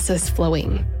writing process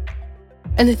flowing.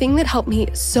 And the thing that helped me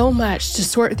so much to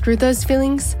sort through those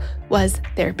feelings was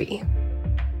therapy.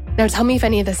 Now tell me if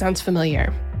any of this sounds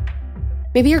familiar.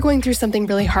 Maybe you're going through something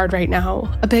really hard right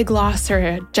now, a big loss or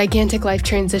a gigantic life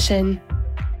transition.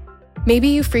 Maybe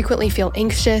you frequently feel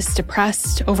anxious,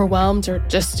 depressed, overwhelmed, or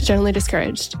just generally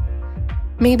discouraged.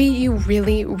 Maybe you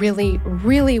really, really,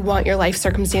 really want your life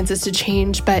circumstances to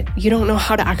change, but you don't know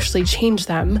how to actually change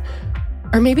them.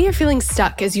 Or maybe you're feeling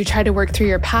stuck as you try to work through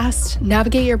your past,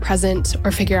 navigate your present,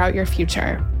 or figure out your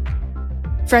future.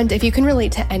 Friend, if you can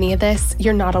relate to any of this,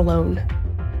 you're not alone.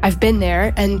 I've been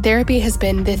there, and therapy has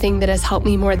been the thing that has helped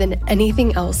me more than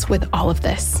anything else with all of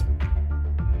this.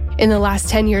 In the last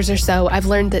 10 years or so, I've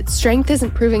learned that strength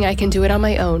isn't proving I can do it on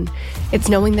my own. It's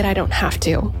knowing that I don't have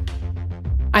to.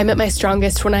 I'm at my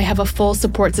strongest when I have a full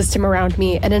support system around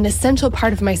me, and an essential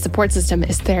part of my support system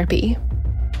is therapy.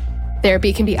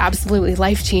 Therapy can be absolutely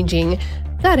life-changing.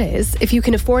 That is, if you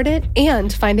can afford it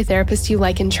and find a therapist you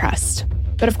like and trust.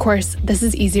 But of course, this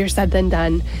is easier said than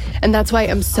done, and that's why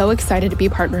I'm so excited to be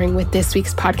partnering with this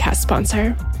week's podcast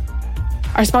sponsor.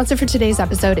 Our sponsor for today's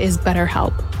episode is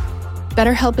BetterHelp.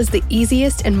 BetterHelp is the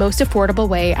easiest and most affordable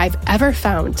way I've ever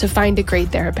found to find a great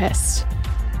therapist.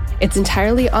 It's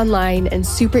entirely online and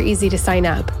super easy to sign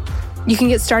up. You can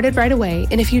get started right away,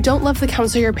 and if you don't love the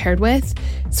counselor you're paired with,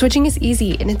 switching is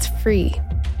easy and it's free.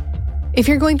 If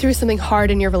you're going through something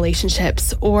hard in your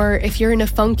relationships, or if you're in a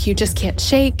funk you just can't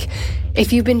shake,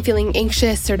 if you've been feeling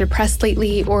anxious or depressed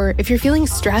lately, or if you're feeling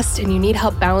stressed and you need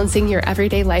help balancing your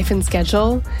everyday life and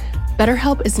schedule,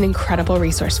 BetterHelp is an incredible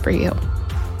resource for you.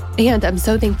 And I'm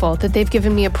so thankful that they've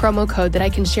given me a promo code that I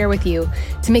can share with you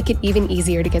to make it even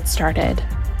easier to get started.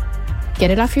 Get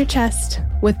it off your chest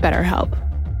with BetterHelp.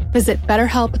 Visit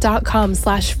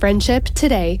betterhelp.com/friendship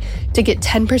today to get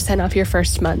 10% off your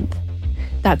first month.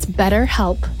 That's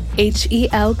BetterHelp,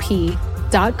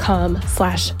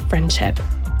 HELP.com/friendship.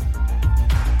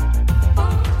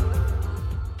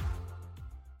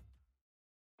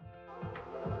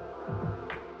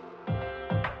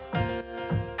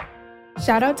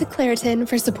 Shout out to Claritin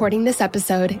for supporting this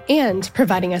episode and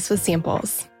providing us with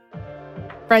samples.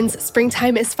 Friends,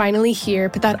 springtime is finally here,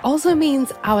 but that also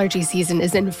means allergy season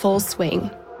is in full swing.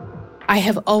 I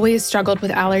have always struggled with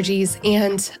allergies,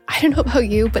 and I don't know about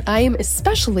you, but I am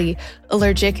especially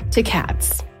allergic to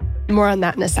cats. More on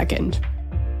that in a second.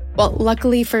 Well,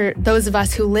 luckily for those of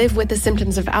us who live with the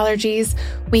symptoms of allergies,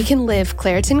 we can live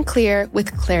Claritin Clear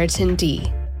with Claritin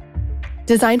D.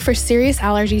 Designed for serious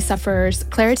allergy sufferers,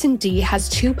 Claritin D has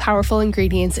 2 powerful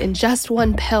ingredients in just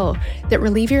one pill that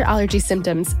relieve your allergy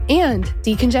symptoms and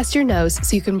decongest your nose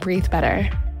so you can breathe better.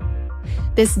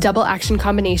 This double-action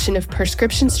combination of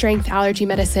prescription-strength allergy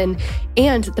medicine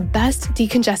and the best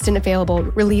decongestant available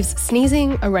relieves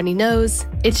sneezing, a runny nose,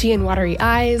 itchy and watery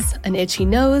eyes, an itchy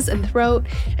nose and throat,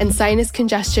 and sinus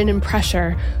congestion and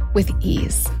pressure with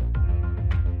ease.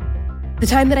 The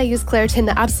time that I use Claritin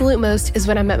the absolute most is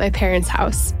when I'm at my parents'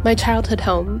 house, my childhood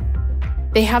home.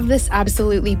 They have this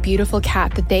absolutely beautiful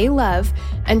cat that they love,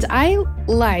 and I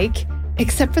like,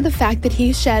 except for the fact that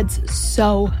he sheds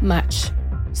so much.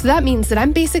 So that means that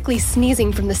I'm basically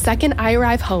sneezing from the second I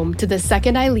arrive home to the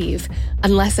second I leave,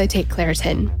 unless I take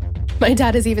Claritin. My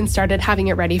dad has even started having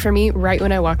it ready for me right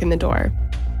when I walk in the door.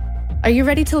 Are you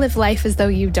ready to live life as though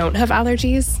you don't have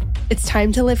allergies? It's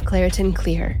time to live Claritin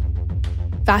Clear.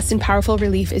 Fast and powerful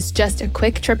relief is just a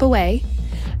quick trip away.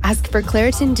 Ask for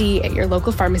Claritin D at your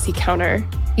local pharmacy counter.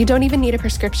 You don't even need a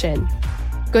prescription.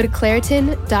 Go to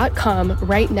Claritin.com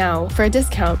right now for a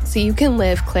discount so you can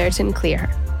live Claritin Clear.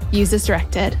 Use as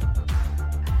directed.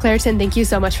 Claritin, thank you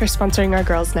so much for sponsoring our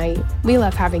girls' night. We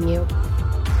love having you.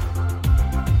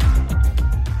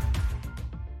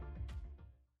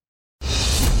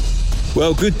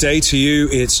 Well, good day to you.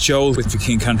 It's Joel with The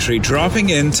King Country, dropping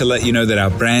in to let you know that our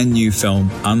brand new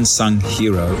film, Unsung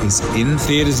Hero, is in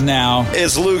theaters now.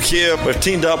 It's Luke here. We've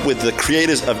teamed up with the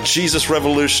creators of Jesus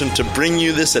Revolution to bring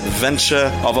you this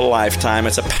adventure of a lifetime.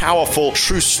 It's a powerful,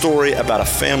 true story about a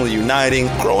family uniting,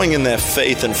 growing in their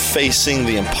faith, and facing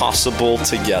the impossible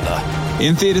together.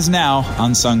 In theaters now,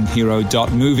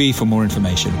 unsunghero.movie for more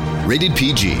information. Rated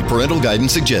PG. Parental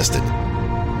guidance suggested.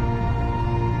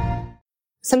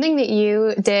 Something that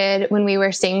you did when we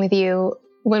were staying with you,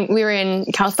 when we were in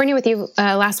California with you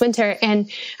last winter,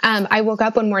 and I woke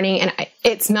up one morning and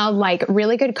it smelled like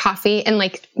really good coffee and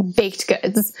like baked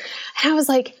goods. And I was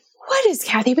like, what has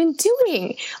Kathy been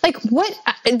doing? Like, what,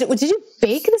 did you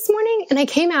bake this morning? And I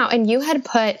came out and you had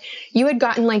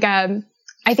gotten like I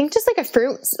think just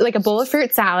like a bowl of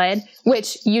fruit salad,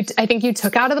 which I think you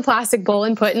took out of the plastic bowl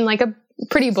and put in like a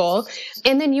pretty bowl.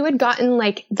 And then you had gotten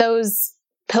like those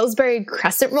Pillsbury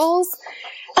crescent rolls.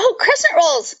 Oh, crescent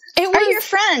rolls are your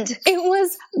friend. It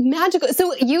was magical.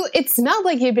 So it smelled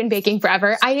like you'd been baking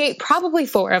forever. I ate probably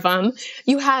 4 of them.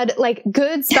 You had like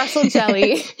good special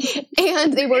jelly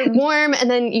and they were warm. And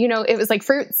then, it was like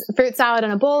fruit salad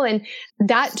in a bowl. And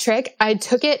that trick, I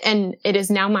took it and it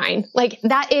is now mine. Like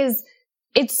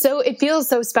it feels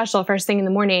so special first thing in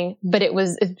the morning, but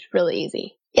it's really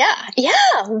easy. Yeah.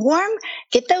 Warm.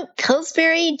 Get the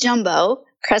Pillsbury jumbo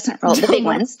crescent roll, the big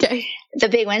ones, the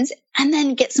big ones, and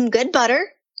then get some good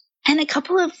butter and a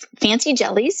couple of fancy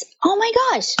jellies. Oh my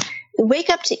gosh.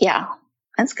 Wake up to,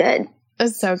 that's good.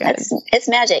 That's so good. It's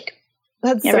magic.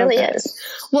 It so really good. Is.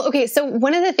 Well, okay. So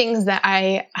one of the things that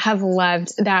I have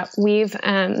loved that we've,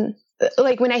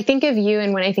 like when I think of you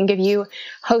and when I think of you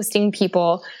hosting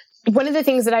people, one of the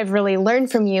things that I've really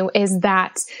learned from you is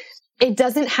that it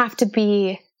doesn't have to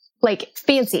be like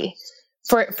fancy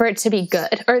for it to be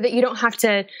good, or that you don't have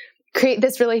to create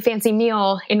this really fancy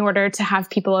meal in order to have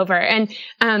people over. And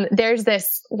there's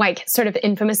this like sort of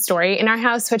infamous story in our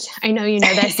house, which I know you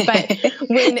know this, but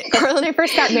when Carl and I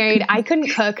first got married, I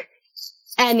couldn't cook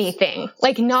anything.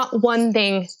 Like not one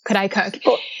thing could I cook.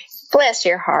 Bless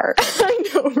your heart. I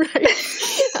know, right?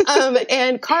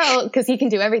 And Carl, because he can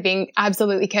do everything,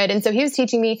 absolutely could. And so he was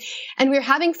teaching me, and we were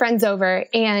having friends over,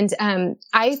 and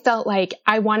I felt like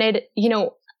I wanted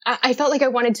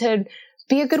to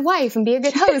be a good wife and be a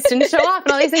good host and show off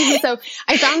and all these things. And so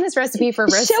I found this recipe for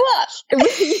roast. Show off.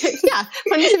 Yeah.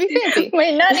 Wanted to be fancy.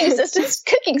 My non-existent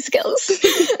cooking skills.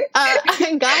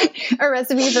 I got a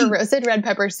recipe for roasted red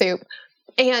pepper soup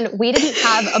And we didn't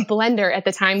have a blender at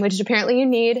the time, which apparently you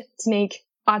need to make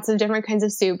lots of different kinds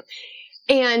of soup.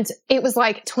 And it was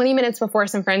like 20 minutes before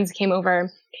some friends came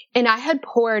over, and I had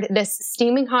poured this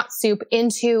steaming hot soup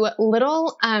into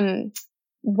little,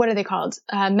 what are they called?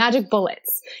 Magic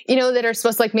bullets, that are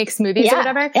supposed to like make smoothies or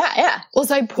whatever. Yeah. Well,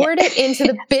 so I poured it into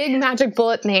the big magic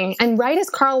bullet thing. And right as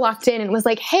Carl walked in and was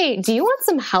like, hey, do you want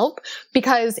some help?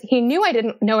 Because he knew I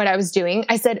didn't know what I was doing.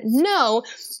 I said, no.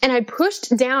 And I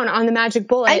pushed down on the magic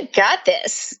bullet. I got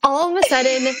this. All of a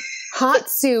sudden, hot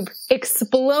soup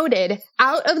exploded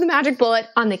out of the magic bullet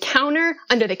on the counter,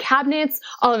 under the cabinets,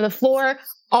 all over the floor,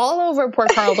 all over poor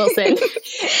Carl Wilson. And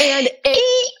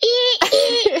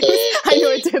I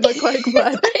know it did look like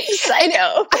blood. I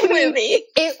know.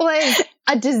 It was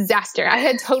a disaster. I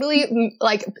had totally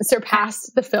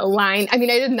surpassed the fill line. I mean,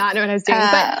 I did not know what I was doing,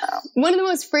 but one of the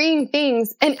most freeing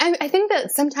things, and I think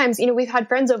that sometimes, we've had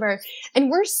friends over and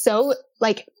we're so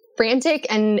frantic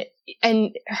and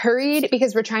hurried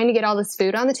because we're trying to get all this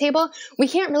food on the table. We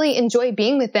can't really enjoy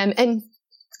being with them. And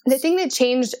the thing that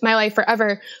changed my life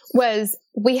forever was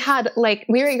we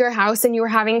were at your house and you were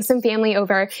having some family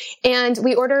over, and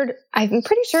we ordered, I'm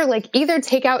pretty sure either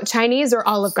takeout Chinese or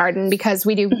Olive Garden, because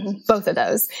we do both of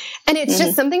those. And it's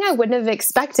just something I wouldn't have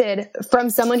expected from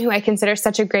someone who I consider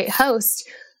such a great host.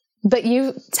 But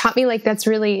you taught me that's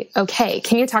really okay.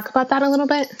 Can you talk about that a little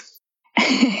bit?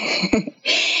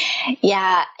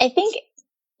 Yeah, I think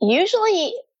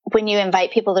usually when you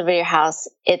invite people over to your house,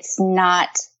 it's not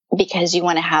because you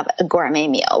want to have a gourmet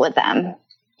meal with them.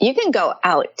 You can go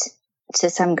out to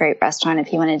some great restaurant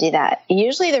if you want to do that.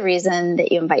 Usually the reason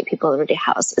that you invite people over to your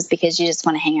house is because you just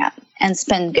want to hang out and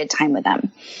spend good time with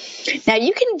them. Now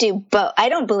you can do both. I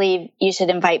don't believe you should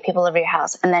invite people over your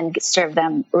house and then serve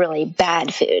them really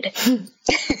bad food.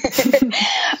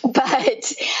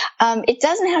 But it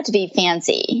doesn't have to be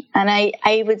fancy. And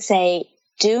I would say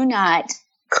do not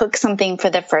cook something for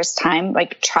the first time,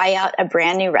 try out a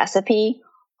brand new recipe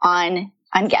on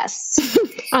guests.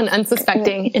 On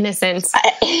unsuspecting, innocent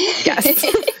guests.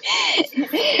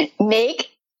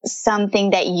 Make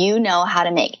something that you know how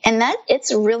to make. And that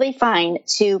it's really fine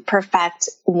to perfect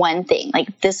one thing.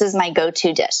 This is my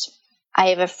go-to dish. I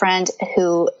have a friend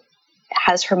who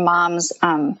has her mom's,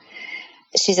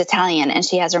 she's Italian, and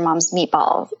she has her mom's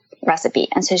meatball recipe.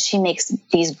 And so she makes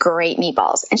these great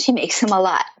meatballs, and she makes them a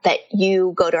lot that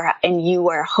you go to her and you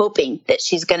are hoping that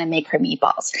she's going to make her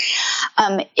meatballs.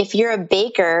 If you're a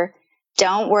baker,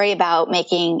 don't worry about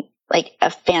making a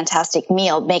fantastic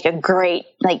meal. Make a great,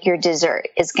 your dessert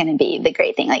is going to be the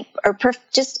great thing.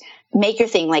 Just make your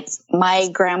thing. My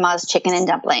grandma's chicken and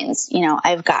dumplings,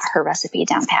 I've got her recipe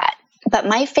down pat. But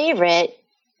my favorite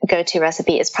go-to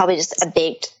recipe is probably just a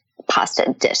baked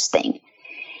pasta dish thing.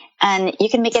 And you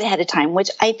can make it ahead of time,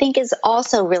 which I think is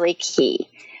also really key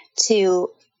to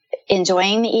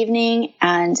enjoying the evening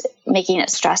and making it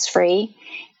stress-free,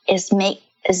 is make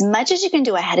as much as you can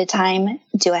do ahead of time,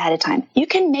 do ahead of time. You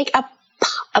can make a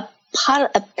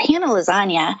pan of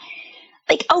lasagna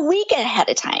a week ahead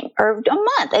of time or a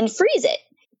month and freeze it.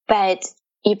 But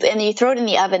you throw it in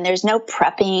the oven. There's no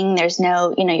prepping. There's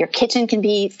no, your kitchen can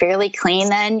be fairly clean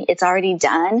then. It's already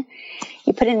done.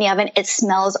 You put it in the oven. It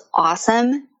smells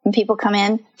awesome. When people come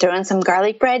in, throw in some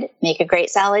garlic bread, make a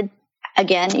great salad.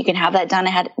 Again, you can have that done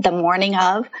ahead the morning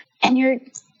of, and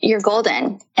you're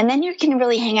golden. And then you can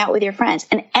really hang out with your friends.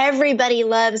 And everybody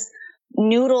loves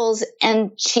noodles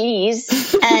and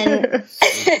cheese and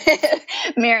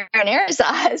marinara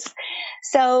sauce.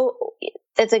 So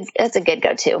that's a good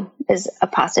go-to, is a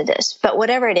pasta dish. But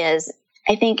whatever it is,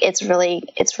 I think it's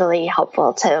really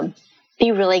helpful to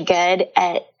be really good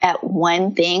at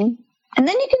one thing. And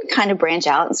then you can kind of branch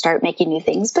out and start making new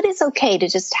things, but it's okay to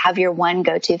just have your one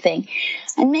go-to thing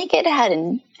and make it ahead,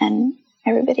 and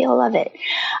everybody will love it.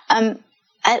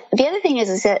 The other thing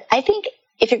is that I think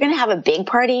if you're going to have a big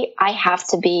party, I have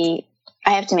to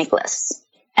make lists.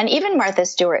 And even Martha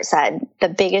Stewart said the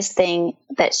biggest thing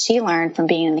that she learned from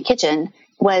being in the kitchen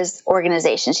was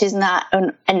organization. She's not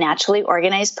a naturally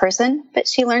organized person, but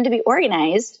she learned to be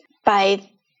organized by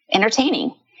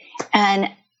entertaining. And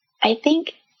I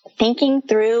think thinking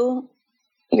through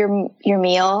your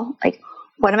meal,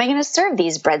 what am I going to serve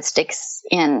these breadsticks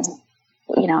in?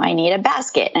 I need a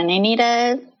basket, and I need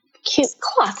a cute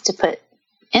cloth to put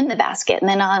in the basket. And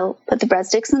then I'll put the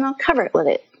breadsticks and I'll cover it with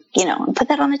it, and put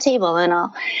that on the table, and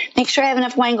I'll make sure I have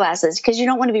enough wine glasses, because you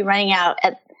don't want to be running out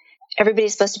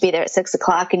everybody's supposed to be there at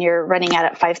 6:00 and you're running out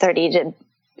at 5:30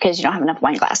 because you don't have enough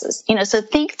wine glasses. So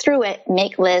think through it,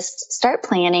 make lists, start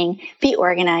planning, be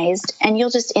organized, and you'll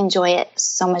just enjoy it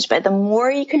so much better. The more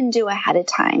you can do ahead of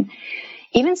time,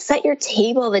 even set your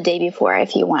table the day before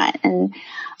if you want. And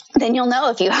then you'll know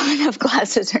if you have enough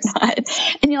glasses or not.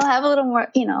 And you'll have a little more,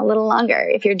 a little longer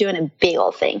if you're doing a big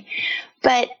old thing.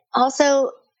 But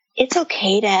also, it's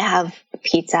okay to have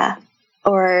pizza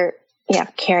or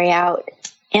carry out.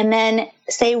 And then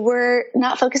say we're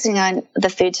not focusing on the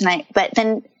food tonight, but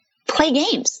then play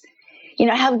games.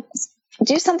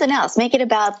 Do something else. Make it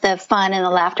about the fun and the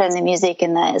laughter and the music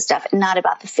and the stuff, and not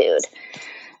about the food.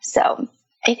 So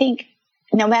I think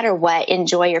no matter what,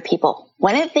 enjoy your people.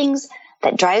 One of the things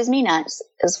that drives me nuts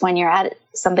is when you're at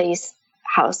somebody's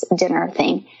house dinner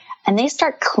thing and they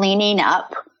start cleaning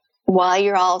up while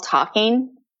you're all talking.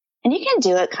 And you can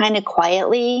do it kind of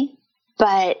quietly,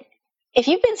 but if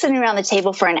you've been sitting around the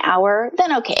table for an hour,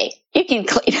 then okay, you can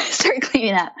start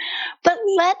cleaning up. But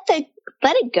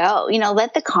let it go,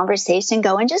 let the conversation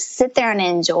go and just sit there and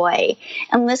enjoy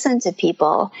and listen to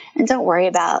people, and don't worry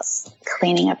about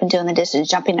cleaning up and doing the dishes,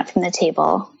 jumping up from the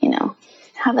table,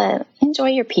 enjoy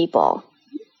your people.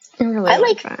 I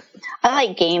like that. I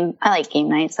like game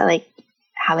nights. I like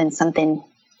having something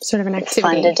sort of an activity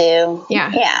fun to do.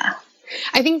 Yeah.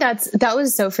 I think that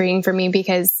was so freeing for me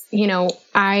because,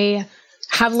 I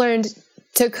have learned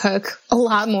to cook a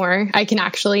lot more. I can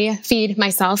actually feed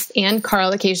myself and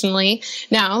Carl occasionally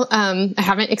now. I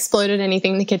haven't exploded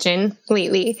anything in the kitchen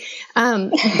lately.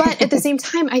 But at the same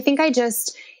time, I think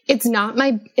it's not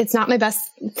my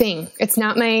best thing. It's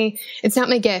not my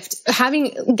gift.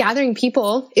 Gathering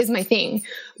people is my thing,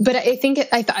 but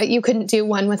I thought you couldn't do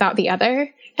one without the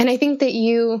other. And I think that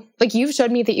you've showed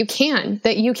me that you can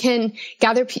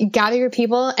gather your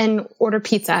people and order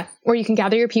pizza, or you can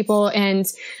gather your people and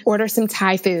order some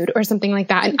Thai food or something like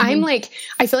that. And I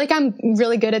feel like I'm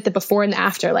really good at the before and the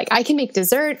after. Like I can make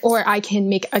dessert, or I can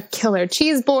make a killer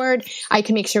cheese board. I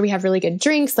can make sure we have really good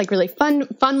drinks, like really fun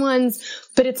ones.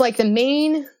 But it's like the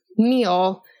main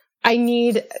meal, I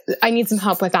need some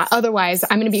help with that. Otherwise,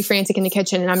 I'm going to be frantic in the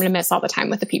kitchen and I'm going to miss all the time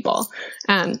with the people.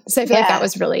 So I feel like that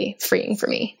was really freeing for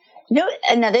me.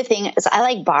 Another thing is I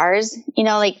like bars,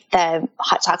 like the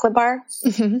hot chocolate bar,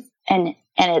 and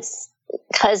its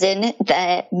cousin,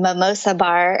 the mimosa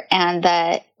bar and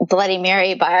the Bloody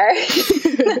Mary bar.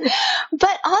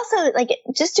 But also like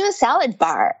just do a salad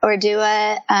bar or do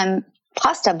a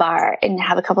pasta bar and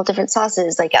have a couple different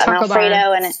sauces, like an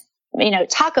Alfredo and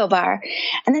taco bar.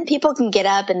 And then people can get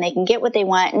up and they can get what they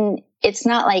want. And it's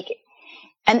not like,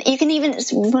 and you can even,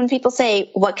 when people say,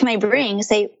 what can I bring?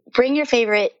 Say, bring your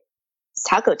favorite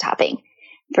taco topping,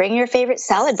 bring your favorite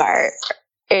salad bar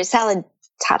or salad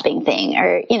topping thing,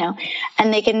 or,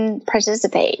 and they can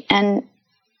participate. And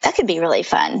that could be really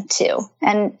fun too.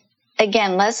 And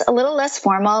again, a little less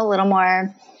formal, a little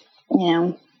more,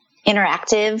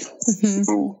 interactive,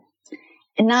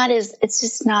 and it's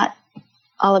just not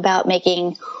all about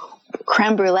making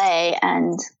creme brulee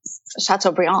and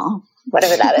Chateaubriand,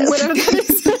 whatever that is.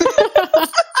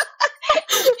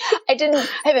 I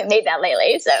haven't made that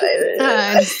lately, so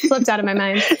it slipped out of my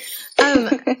mind.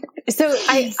 So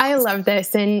I love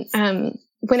this. And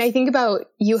when I think about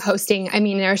you hosting, I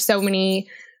mean, I have so many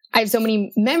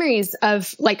memories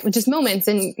of like just moments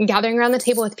and gathering around the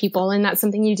table with people. And that's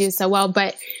something you do so well.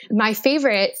 But my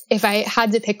favorite, if I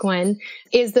had to pick one,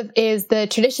 is the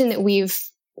tradition that we've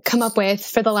come up with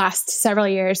for the last several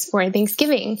years for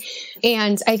Thanksgiving.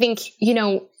 And I think,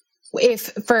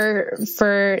 if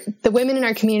for the women in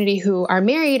our community who are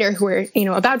married or who are,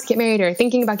 about to get married or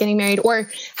thinking about getting married or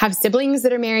have siblings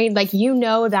that are married, like,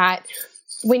 that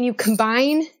when you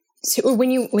combine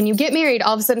when you get married,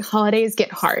 all of a sudden holidays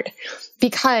get hard,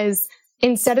 because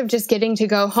instead of just getting to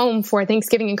go home for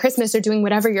Thanksgiving and Christmas or doing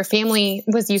whatever your family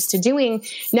was used to doing,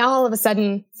 now all of a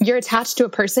sudden you're attached to a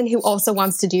person who also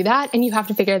wants to do that, and you have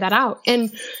to figure that out.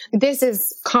 And this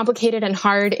is complicated and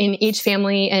hard in each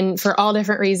family and for all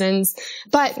different reasons.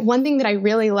 But one thing that I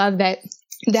really love that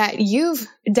you've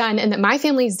done and that my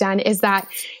family's done is that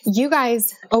you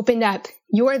guys opened up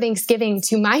your Thanksgiving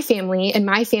to my family, and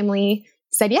my family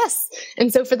said yes. And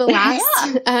so for the last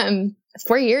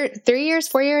 3 years. I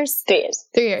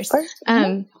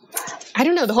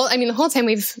don't know, the whole time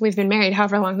we've been married,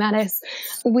 however long that is,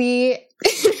 okay,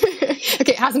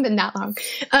 it hasn't been that long.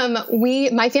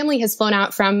 My family has flown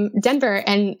out from Denver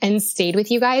and stayed with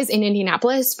you guys in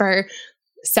Indianapolis for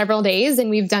several days, and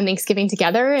we've done Thanksgiving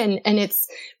together, and it's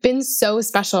been so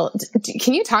special.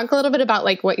 Can you talk a little bit about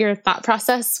like what your thought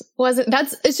process was?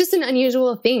 It's just an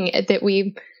unusual thing that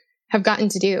we have gotten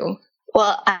to do.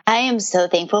 Well, I am so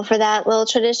thankful for that little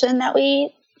tradition that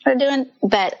we are doing,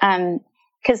 but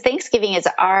because Thanksgiving is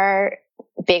our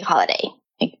big holiday.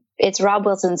 It's Rob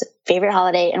Wilson's favorite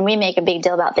holiday, and we make a big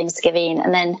deal about Thanksgiving.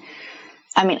 And then,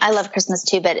 I love Christmas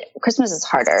too, but Christmas is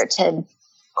harder to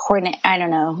coordinate. I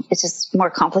don't know. It's just more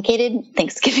complicated.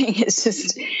 Thanksgiving is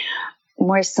just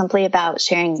more simply about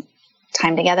sharing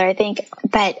time together, I think.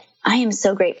 But I am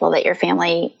so grateful that your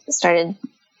family started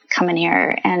coming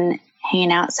here and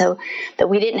hanging out so that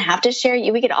we didn't have to share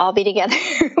you. We could all be together.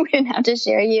 We didn't have to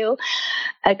share you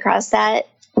across that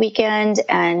weekend.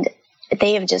 And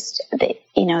they have just,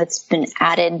 it's been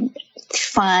added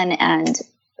fun and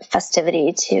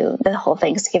festivity to the whole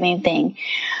Thanksgiving thing.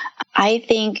 I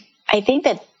think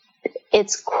that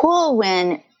it's cool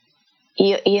when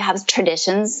you have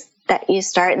traditions that you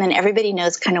start and then everybody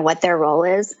knows kind of what their role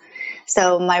is.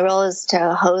 So my role is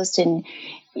to host, and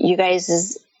you guys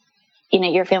is,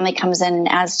 your family comes in and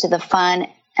adds to the fun.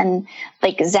 And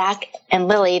like Zach and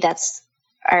Lily, that's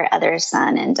our other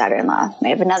son and daughter-in-law. We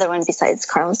have another one besides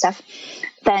Carl and stuff.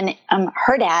 Then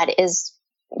her dad is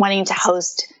wanting to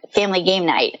host family game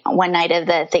night one night of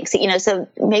the Thanksgiving, so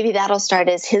maybe that'll start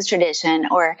as his tradition.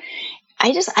 Or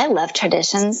I love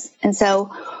traditions. And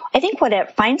so I think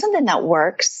find something that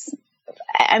works.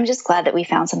 I'm just glad that we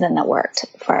found something that worked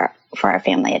for our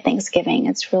family at Thanksgiving.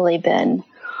 It's really been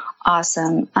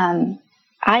awesome.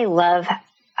 I love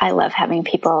having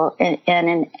people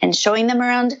in and showing them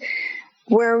around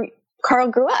where Carl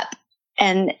grew up,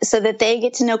 and so that they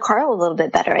get to know Carl a little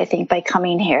bit better, I think, by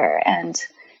coming here and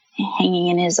hanging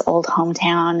in his old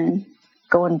hometown and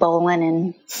going bowling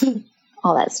and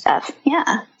all that stuff.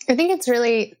 Yeah. I think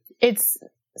it's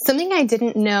something I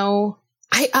didn't know.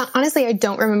 Honestly, I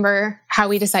don't remember how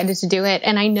we decided to do it.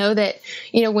 And I know that,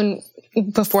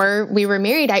 before we were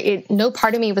married, no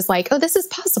part of me was like, oh, this is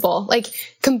possible. Like,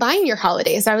 combine your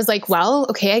holidays. I was like, well,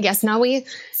 okay, I guess now we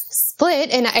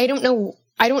split. And I don't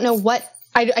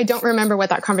remember what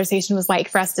that conversation was like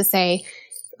for us to say,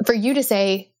 for you to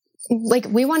say, like,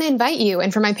 we want to invite you.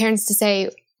 And for my parents to say,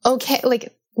 okay,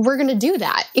 like, we're going to do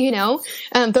that,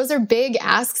 those are big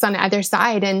asks on either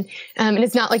side. And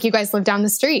it's not like you guys live down the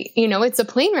street, it's a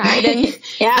plane ride. And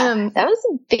yeah, that was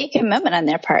a big commitment on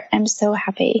their part. I'm so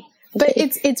happy. But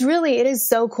it is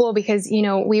so cool because,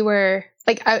 we were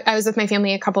like, I was with my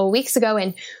family a couple of weeks ago,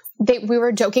 and we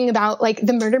were joking about like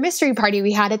the murder mystery party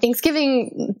we had at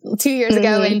Thanksgiving 2 years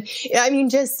ago. And I mean,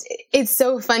 it's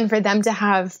so fun for them to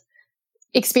have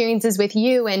experiences with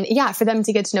you, and for them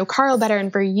to get to know Carl better,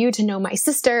 and for you to know my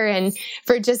sister, and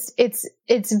for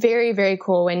it's very, very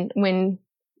cool when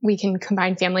we can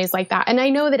combine families like that. And I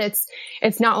know that it's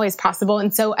not always possible.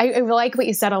 And so I like what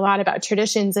you said a lot about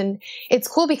traditions, and it's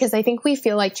cool because I think we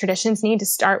feel like traditions need to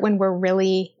start when we're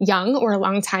really young or a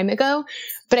long time ago.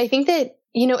 But I think that,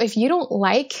 if you don't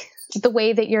like the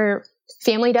way that your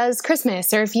family does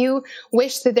Christmas, or if you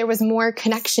wish that there was more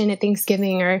connection at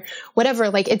Thanksgiving or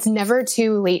whatever, like, it's never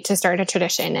too late to start a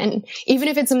tradition. And even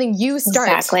if it's something you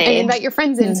start and invite your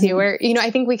friends into, or,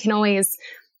 I think we can always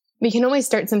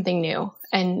start something new.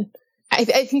 And I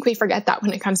think we forget that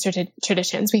when it comes to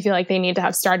traditions. We feel like they need to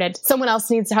have started. Someone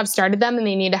else needs to have started them, and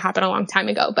they need to happen a long time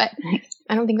ago. But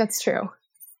I don't think that's true.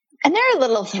 And there are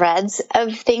little threads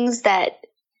of things that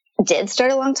did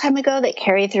start a long time ago that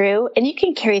carry through. And you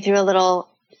can carry through a little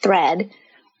thread,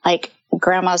 like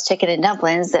grandma's chicken and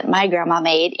dumplings that my grandma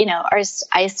made, or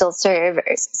I still serve.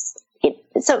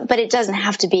 But it doesn't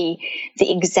have to be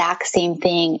the exact same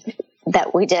thing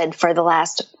that we did for the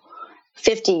last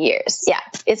 50 years. Yeah.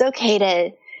 It's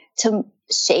okay to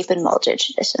shape and mold your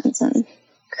traditions and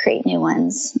create new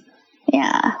ones.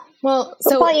 Yeah. Well,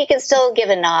 so you can still give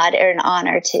a nod or an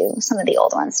honor to some of the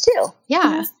old ones too.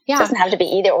 Yeah. Yeah. It doesn't have to be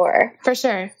either or. For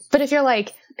sure. But if you're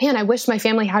like, man, I wish my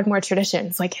family had more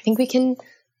traditions, like, I think we can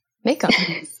make them.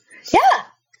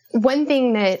 Yeah. One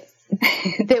thing that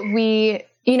we,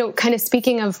 kind of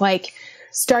speaking of like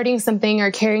starting something or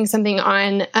carrying something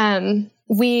on,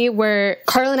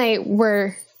 Carl and I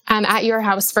were at your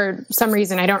house for some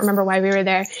reason. I don't remember why we were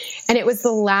there. And it was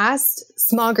the last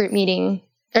small group meeting,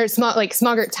 or small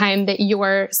group time that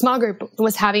your small group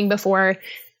was having before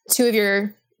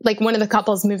one of the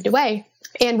couples moved away.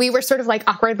 And we were sort of like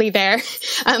awkwardly there,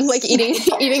 like eating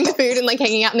the food and like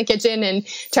hanging out in the kitchen and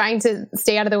trying to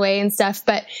stay out of the way and stuff.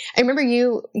 But I remember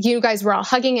you guys were all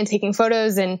hugging and taking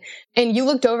photos, and you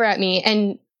looked over at me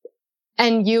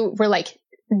and you were like,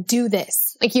 do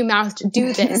this. Like, you mouthed,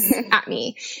 do this at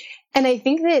me. And I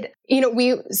think that,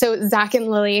 so Zach and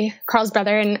Lily, Carl's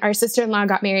brother, and our sister-in-law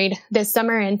got married this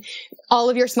summer, and all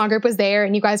of your small group was there,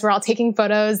 and you guys were all taking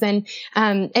photos, and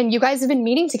you guys have been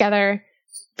meeting together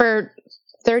for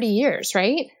 30 years,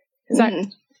 right? Is that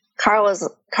Carl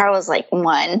was like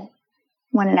one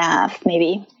and a half,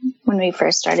 maybe, when we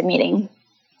first started meeting.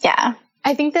 Yeah.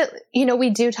 I think that, we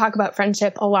do talk about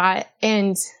friendship a lot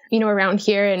and, around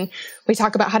here, and we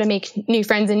talk about how to make new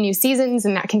friends in new seasons,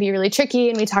 and that can be really tricky.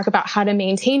 And we talk about how to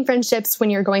maintain friendships when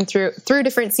you're going through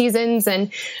different seasons,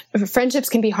 and friendships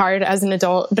can be hard as an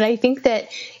adult. But I think that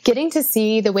getting to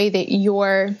see the way that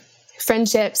your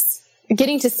friendships,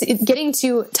 getting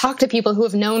to talk to people who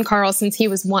have known Carl since he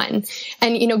was 1,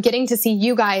 and, getting to see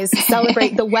you guys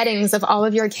celebrate the weddings of all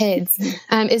of your kids,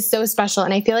 is so special.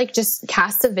 And I feel like just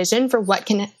casts a vision for what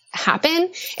can happen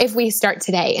if we start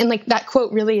today. And like that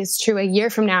quote really is true. A year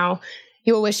from now,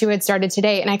 you will wish you had started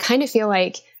today. And I kind of feel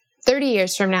like 30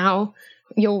 years from now,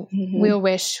 we'll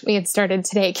wish we had started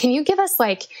today. Can you give us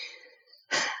like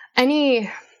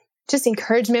any just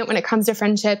encouragement when it comes to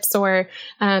friendships, or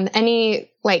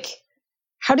any like,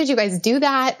 how did you guys do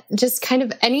that? Just kind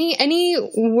of any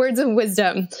words of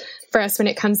wisdom for us when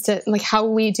it comes to like how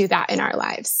we do that in our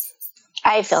lives?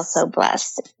 I feel so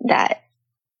blessed that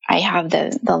I have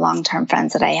the long-term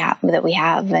friends that we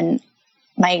have, and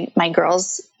my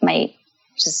girls, my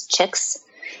just chicks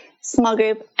small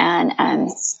group, and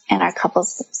our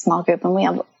couples small group, and we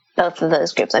have both of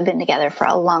those groups. I've been together for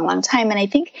a long, long time, and I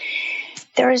think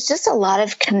there was just a lot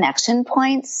of connection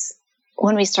points.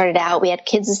 When we started out, we had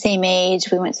kids the same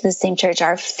age. We went to the same church.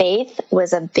 Our faith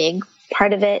was a big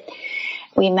part of it.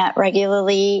 We met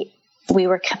regularly. We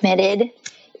were committed.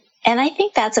 And I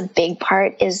think that's a big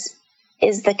part is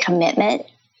the commitment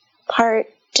part,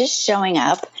 just showing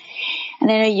up.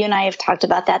 And I know you and I have talked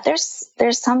about that.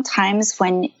 There's some times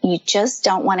when you just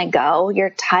don't want to go.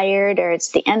 You're tired, or it's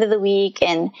the end of the week,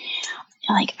 and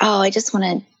you're like, oh, I just want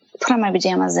to put on my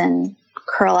pajamas and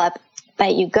curl up.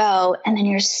 But you go, and then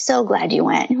you're so glad you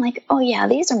went. You're like, oh yeah,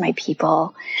 these are my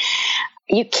people.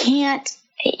 You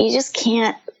just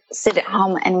can't sit at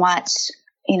home and watch,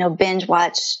 binge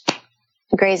watch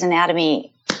Grey's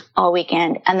Anatomy all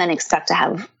weekend and then expect to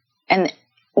have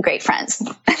great friends.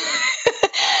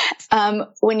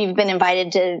 When you've been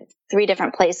invited to 3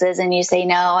 different places and you say,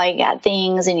 no, I got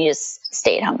things, and you just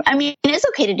stay at home. I mean, it's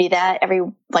okay to do that every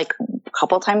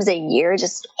couple times a year,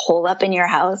 just hole up in your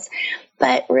house.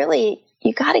 But really,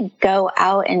 you got to go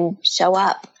out and show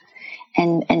up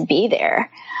and be there,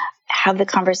 have the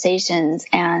conversations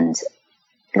and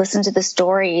listen to the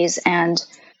stories and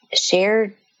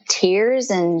share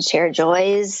tears and share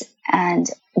joys and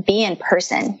be in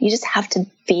person. You just have to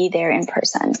be there in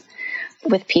person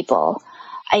with people.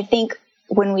 I think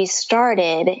when we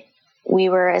started, we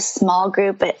were a small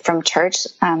group from church,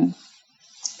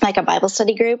 like a Bible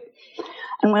study group.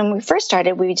 And when we first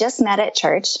started, we just met at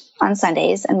church on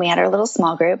Sundays, and we had our little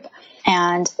small group,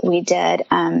 and we did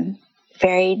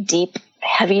very deep,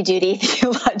 heavy-duty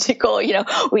theological,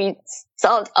 we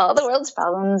solved all the world's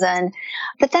problems.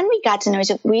 But then we got to know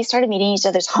each other. We started meeting each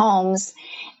other's homes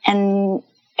and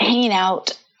hanging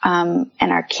out, and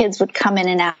our kids would come in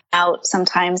and out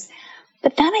sometimes.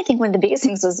 But then I think one of the biggest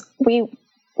things was we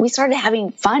started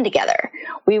having fun together.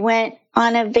 We went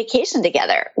on a vacation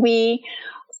together. We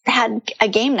had a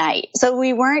game night. So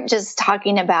we weren't just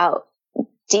talking about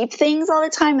deep things all the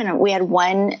time, and we had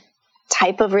one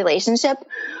type of relationship.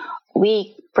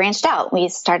 We branched out. We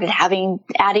started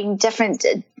adding different,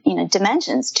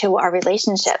 dimensions to our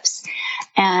relationships.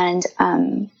 And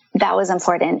that was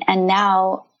important. And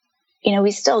now,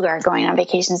 we still are going on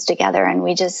vacations together, and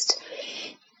we just,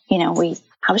 we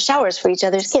have showers for each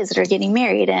other's kids that are getting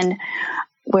married, and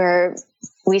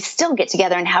we still get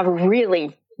together and have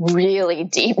really, really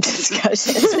deep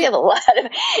discussions. We have a lot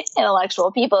of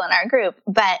intellectual people in our group,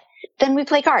 but then we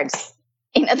play cards,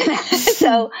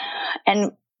 so,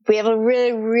 and we have a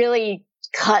really, really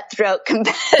cutthroat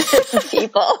competitive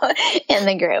people in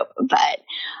the group. But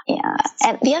yeah.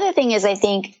 And the other thing is, I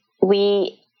think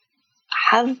we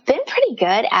have been pretty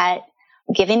good at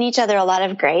giving each other a lot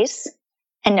of grace,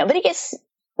 and nobody gets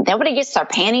our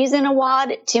panties in a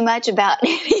wad too much about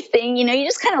anything. You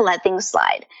just kind of let things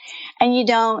slide, and you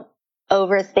don't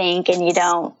overthink, and you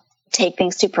don't take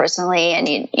things too personally. And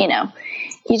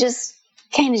you just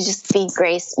kind of just be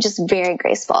very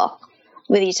graceful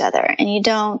with each other, and you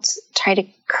don't try to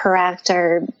correct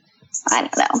or, I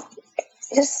don't know,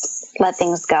 just let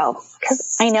things go.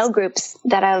 Because I know groups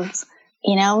that have,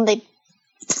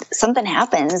 something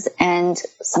happens and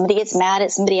somebody gets mad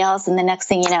at somebody else, and the next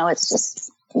thing you know, it's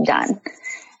just done.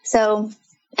 So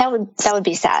that would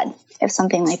be sad if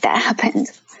something like that happened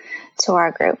to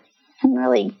our group. I'm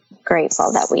really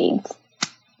grateful that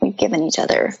we've given each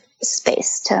other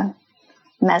space to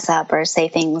mess up or say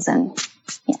things and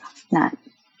not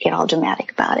get all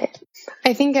dramatic about it.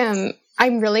 I think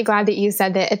I'm really glad that you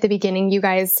said that at the beginning you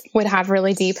guys would have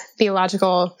really deep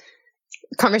theological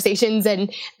conversations and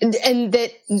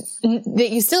that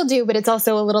you still do, but it's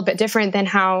also a little bit different than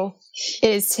how it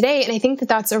is today. And I think that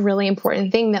that's a really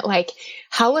important thing, that like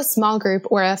how a small group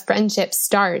or a friendship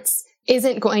starts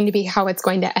isn't going to be how it's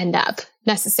going to end up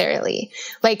necessarily.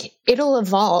 Like it'll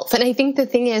evolve. And I think the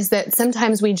thing is that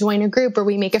sometimes we join a group or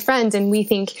we make a friend and we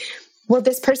think, well,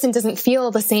 this person doesn't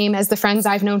feel the same as the friends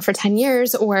I've known for 10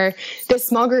 years, or this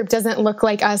small group doesn't look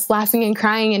like us laughing and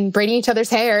crying and braiding each other's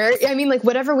hair. I mean, like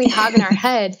whatever we have in our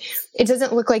head, it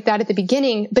doesn't look like that at the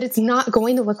beginning, but it's not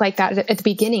going to look like that at the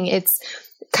beginning. It's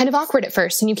kind of awkward at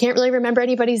first and you can't really remember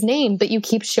anybody's name, but you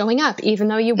keep showing up. Even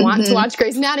though you want to watch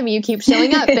Grey's Anatomy, you keep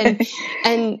showing up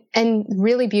and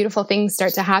really beautiful things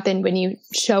start to happen when you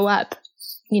show up,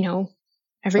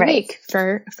 every week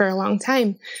for a long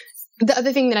time. The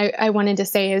other thing that I wanted to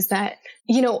say is that,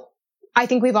 I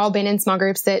think we've all been in small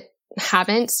groups that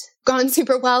haven't gone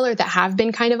super well or that have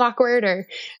been kind of awkward or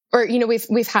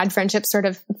we've had friendships sort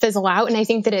of fizzle out. And I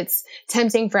think that it's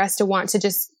tempting for us to want to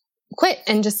just quit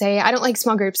and just say, I don't like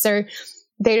small groups, or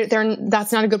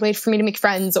that's not a good way for me to make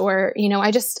friends. Or,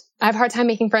 I have a hard time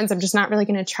making friends. I'm just not really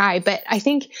going to try. But I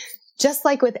think just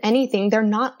like with anything, they're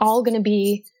not all going to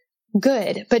be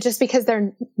good, but just because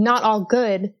they're not all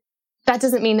good, that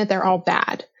doesn't mean that they're all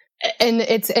bad. And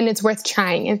it's worth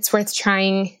trying. It's worth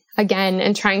trying again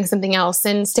and trying something else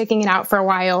and sticking it out for a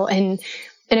while. And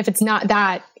if it's not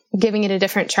that, giving it a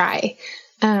different try,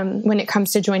 when it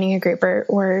comes to joining a group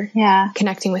or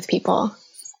connecting with people.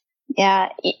 Yeah.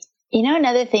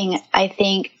 Another thing I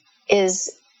think is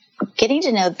getting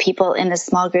to know people in a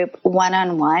small group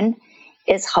one-on-one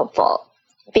is helpful,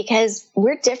 because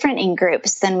we're different in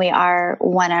groups than we are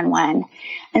one-on-one.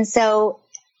 And so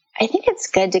I think it's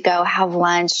good to go have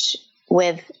lunch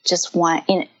with just one.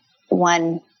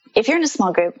 If you're in a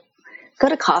small group, go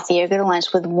to coffee or go to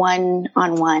lunch with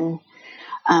one-on-one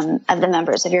of the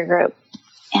members of your group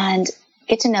and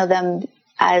get to know them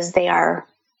as they are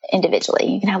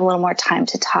individually. You can have a little more time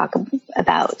to talk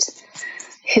about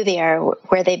who they are,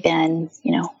 where they've been,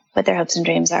 what their hopes and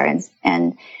dreams are.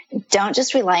 And don't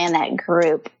just rely on that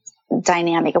group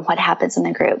dynamic and what happens in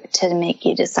the group to make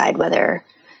you decide whether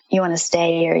you want to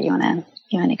stay or you want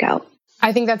to go.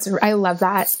 I think I love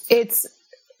that. It's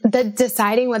the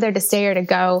deciding whether to stay or to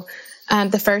go.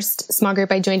 The first small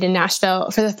group I joined in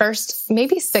Nashville, for the first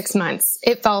maybe 6 months,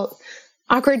 it felt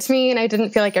awkward to me and I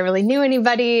didn't feel like I really knew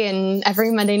anybody. And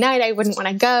every Monday night I wouldn't want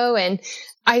to go. And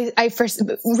I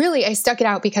stuck it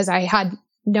out because I had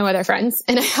no other friends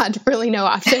and I had really no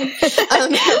option.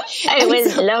 I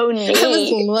was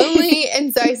lonely.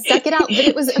 And so I stuck it out, but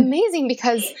it was amazing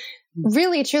because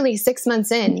really, truly 6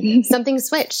 months in, something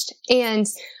switched and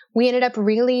we ended up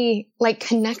really like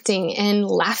connecting and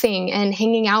laughing and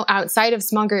hanging out outside of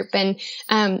small group. And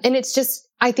it's just,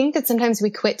 I think that sometimes we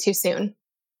quit too soon,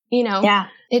 Yeah.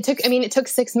 It took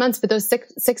 6 months, but those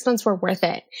six months were worth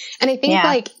it. And I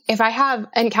think if I have,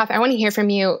 and Kath, I want to hear from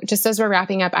you just as we're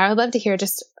wrapping up, I would love to hear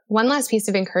just one last piece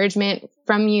of encouragement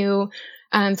from you,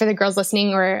 for the girls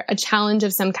listening, or a challenge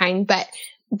of some kind. But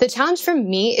the challenge for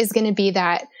me is going to be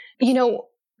that,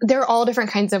 there are all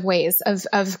different kinds of ways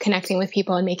of connecting with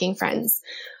people and making friends.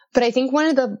 But I think one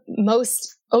of the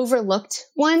most overlooked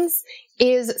ones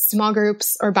is small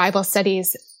groups or Bible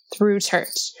studies through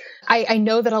church. I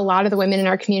know that a lot of the women in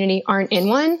our community aren't in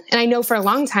one. And I know for a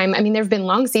long time, there have been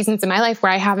long seasons in my life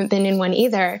where I haven't been in one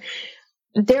either.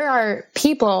 There are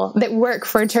people that work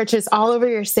for churches all over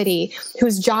your city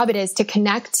whose job it is to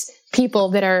connect people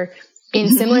that are in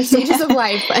similar stages of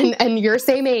life and your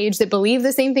same age, that believe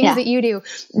the same things that you do.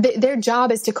 Their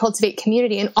job is to cultivate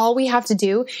community. And all we have to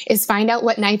do is find out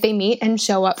what night they meet and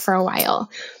show up for a while.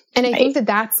 And I think that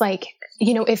that's like,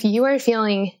 if you are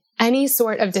feeling any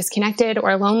sort of disconnected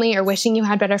or lonely or wishing you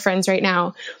had better friends right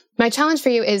now, my challenge for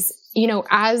you is,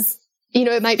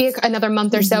 it might be another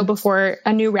month or so before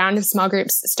a new round of small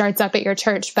groups starts up at your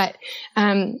church, but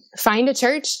find a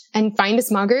church and find a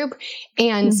small group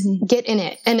and get in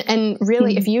it. And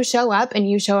really, if you show up and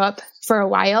you show up for a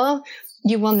while,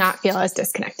 you will not feel as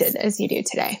disconnected as you do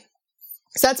today.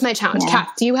 So that's my challenge. Kat,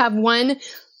 do you have one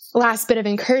last bit of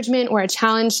encouragement or a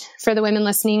challenge for the women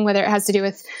listening, whether it has to do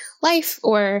with life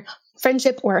or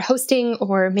friendship or hosting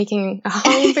or making a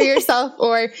home for yourself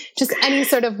or just any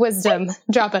sort of wisdom?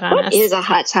 Drop it on us. It is a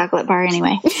hot chocolate bar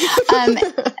anyway. That's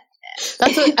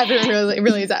what everyone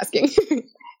really is asking.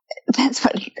 That's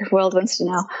what the world wants to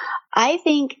know. I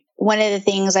think one of the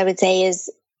things I would say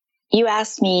is, you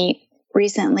asked me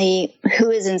recently who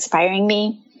is inspiring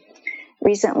me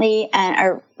recently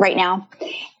or right now.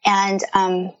 And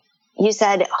you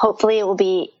said, hopefully it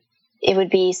would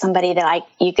be somebody that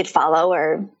you could follow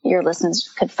or your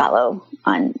listeners could follow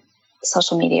on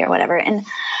social media or whatever. And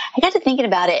I got to thinking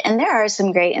about it, and there are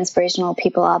some great inspirational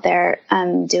people out there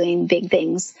doing big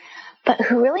things. But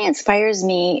who really inspires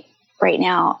me right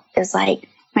now is like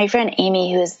my friend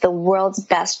Amy, who is the world's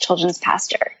best children's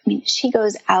pastor. I mean, she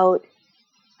goes out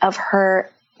of her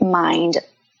mind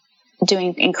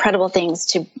doing incredible things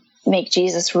to make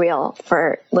Jesus real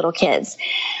for little kids.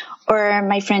 Or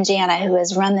my friend Jana, who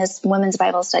has run this women's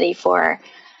Bible study for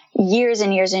years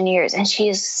and years and years. And she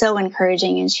is so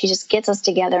encouraging, and she just gets us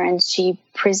together and she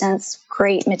presents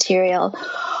great material.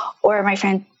 Or my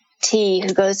friend T,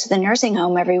 who goes to the nursing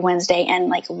home every Wednesday and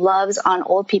like loves on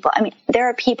old people. I mean, there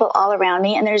are people all around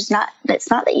me, and it's not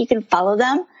that you can follow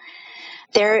them.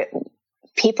 They're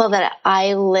people that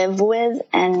I live with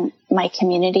and my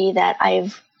community that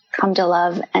I've come to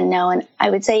love and know. And I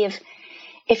would say if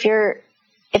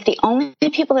the only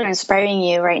people that are inspiring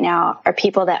you right now are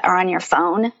people that are on your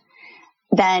phone,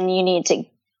 then you need to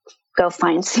go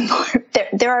find some more.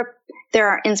 There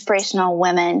are inspirational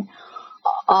women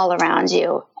all around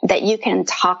you that you can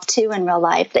talk to in real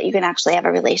life, that you can actually have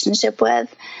a relationship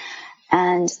with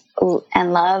and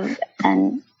love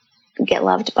and get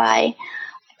loved by.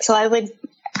 So I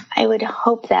would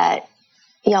hope that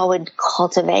y'all would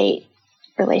cultivate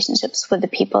relationships with the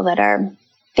people that are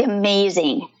the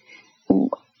amazing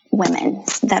women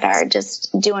that are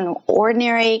just doing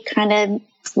ordinary kind of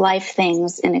life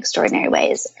things in extraordinary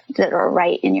ways that are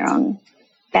right in your own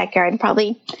backyard.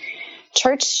 Probably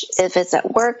church, if it's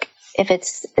at work, if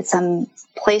it's some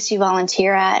place you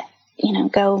volunteer at,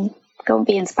 go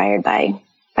be inspired by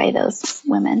those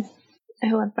women.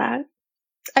 I love that.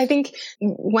 I think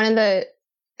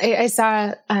I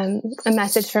saw a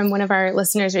message from one of our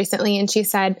listeners recently, and she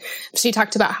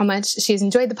talked about how much she's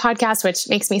enjoyed the podcast, which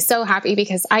makes me so happy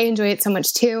because I enjoy it so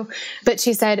much too. But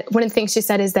she said, one of the things she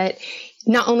said is that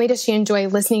not only does she enjoy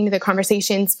listening to the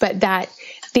conversations, but that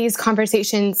these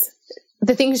conversations,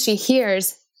 the things she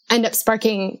hears, end up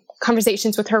sparking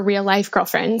conversations with her real life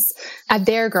girlfriends at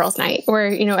their girls' night or,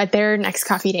 at their next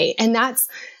coffee date. And that's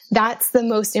the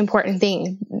most important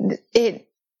thing.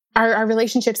 Our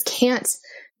relationships can't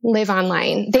live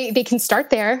online. They can start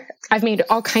there. I've made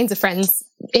all kinds of friends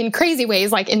in crazy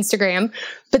ways like Instagram,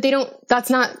 but that's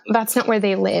not where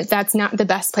they live. That's not the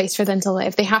best place for them to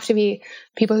live. They have to be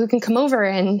people who can come over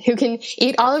and who can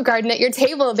eat Olive Garden at your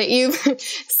table that you've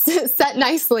set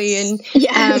nicely and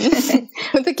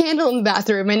with a candle in the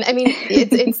bathroom. And I mean,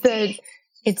 it's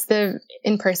the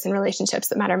in-person relationships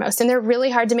that matter most. And they're really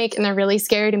hard to make and they're really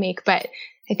scary to make. But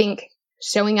I think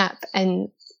showing up and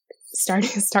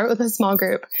start with a small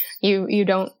group.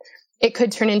 It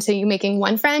could turn into you making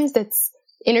one friend that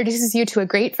introduces you to a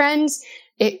great friend.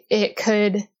 It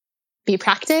could be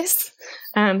practice,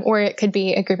 or it could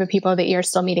be a group of people that you're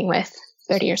still meeting with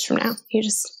 30 years from now. You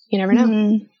never know.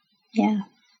 Mm-hmm. Yeah.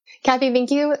 Kathy, thank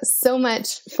you so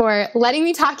much for letting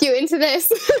me talk you into this.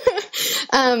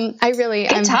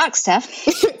 Good talk, Steph.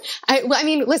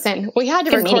 Listen, we had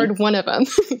to record one of them.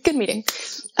 Good meeting.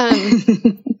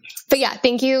 But yeah,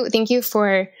 thank you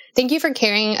for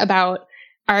caring about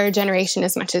our generation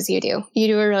as much as you do. You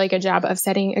do a really good job of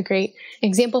setting a great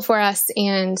example for us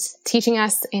and teaching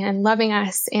us and loving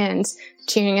us and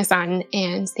cheering us on.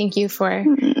 And thank you for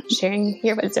sharing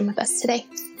your wisdom with us today.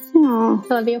 Aww. I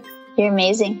love you. You're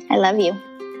amazing. I love you.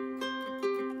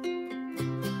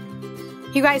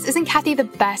 You guys, isn't Kathy the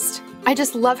best? I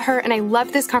just love her and I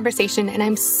love this conversation and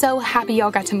I'm so happy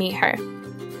y'all got to meet her.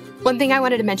 One thing I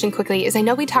wanted to mention quickly is I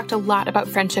know we talked a lot about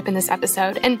friendship in this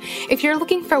episode, and if you're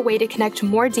looking for a way to connect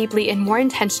more deeply and more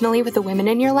intentionally with the women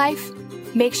in your life,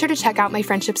 make sure to check out my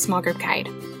Friendship Small Group Guide.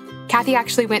 Kathy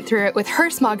actually went through it with her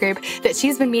small group that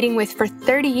she's been meeting with for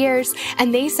 30 years,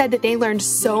 and they said that they learned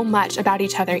so much about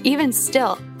each other, even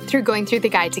still, through going through the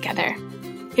guide together.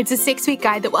 It's a 6-week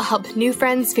guide that will help new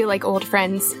friends feel like old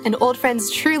friends, and old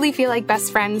friends truly feel like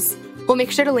best friends. We'll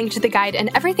make sure to link to the guide and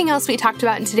everything else we talked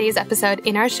about in today's episode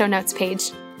in our show notes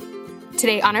page.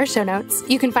 Today on our show notes,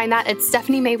 you can find that at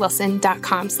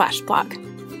stephaniemaywilson.com/blog.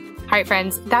 All right,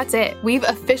 friends, that's it. We've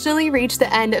officially reached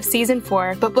the end of season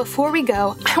 4, but before we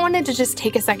go, I wanted to just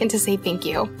take a second to say thank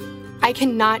you. I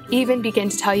cannot even begin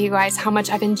to tell you guys how much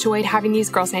I've enjoyed having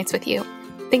these girls' nights with you.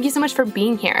 Thank you so much for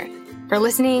being here, for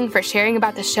listening, for sharing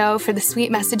about the show, for the sweet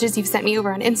messages you've sent me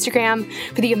over on Instagram,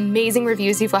 for the amazing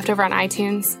reviews you've left over on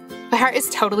iTunes. My heart is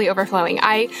totally overflowing.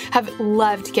 I have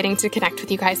loved getting to connect with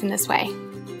you guys in this way.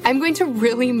 I'm going to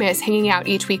really miss hanging out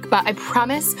each week, but I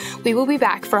promise we will be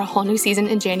back for a whole new season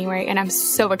in January, and I'm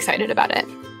so excited about it.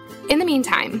 In the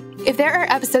meantime, if there are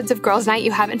episodes of Girls' Night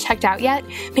you haven't checked out yet,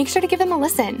 make sure to give them a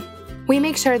listen. We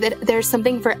make sure that there's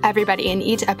something for everybody in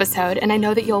each episode, and I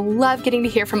know that you'll love getting to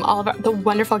hear from all of the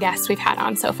wonderful guests we've had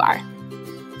on so far.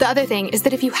 The other thing is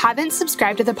that if you haven't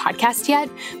subscribed to the podcast yet,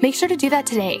 make sure to do that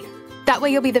today. That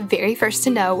way you'll be the very first to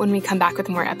know when we come back with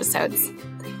more episodes.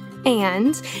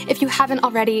 And if you haven't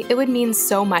already, it would mean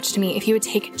so much to me if you would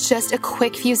take just a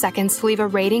quick few seconds to leave a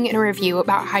rating and a review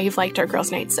about how you've liked our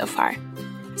Girls' Night so far.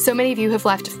 So many of you have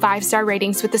left 5-star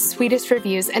ratings with the sweetest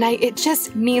reviews, and it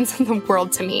just means the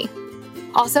world to me.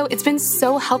 Also, it's been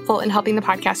so helpful in helping the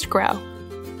podcast grow.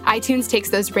 iTunes takes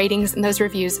those ratings and those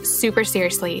reviews super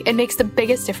seriously. It makes the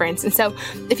biggest difference. And so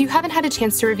if you haven't had a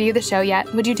chance to review the show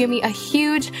yet, would you do me a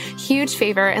huge, huge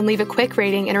favor and leave a quick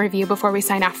rating and a review before we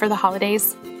sign off for the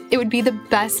holidays? It would be the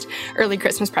best early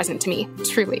Christmas present to me,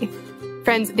 truly.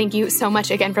 Friends, thank you so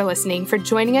much again for listening, for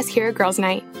joining us here at Girls'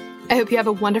 Night. I hope you have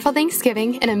a wonderful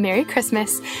Thanksgiving and a Merry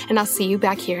Christmas, and I'll see you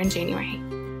back here in January.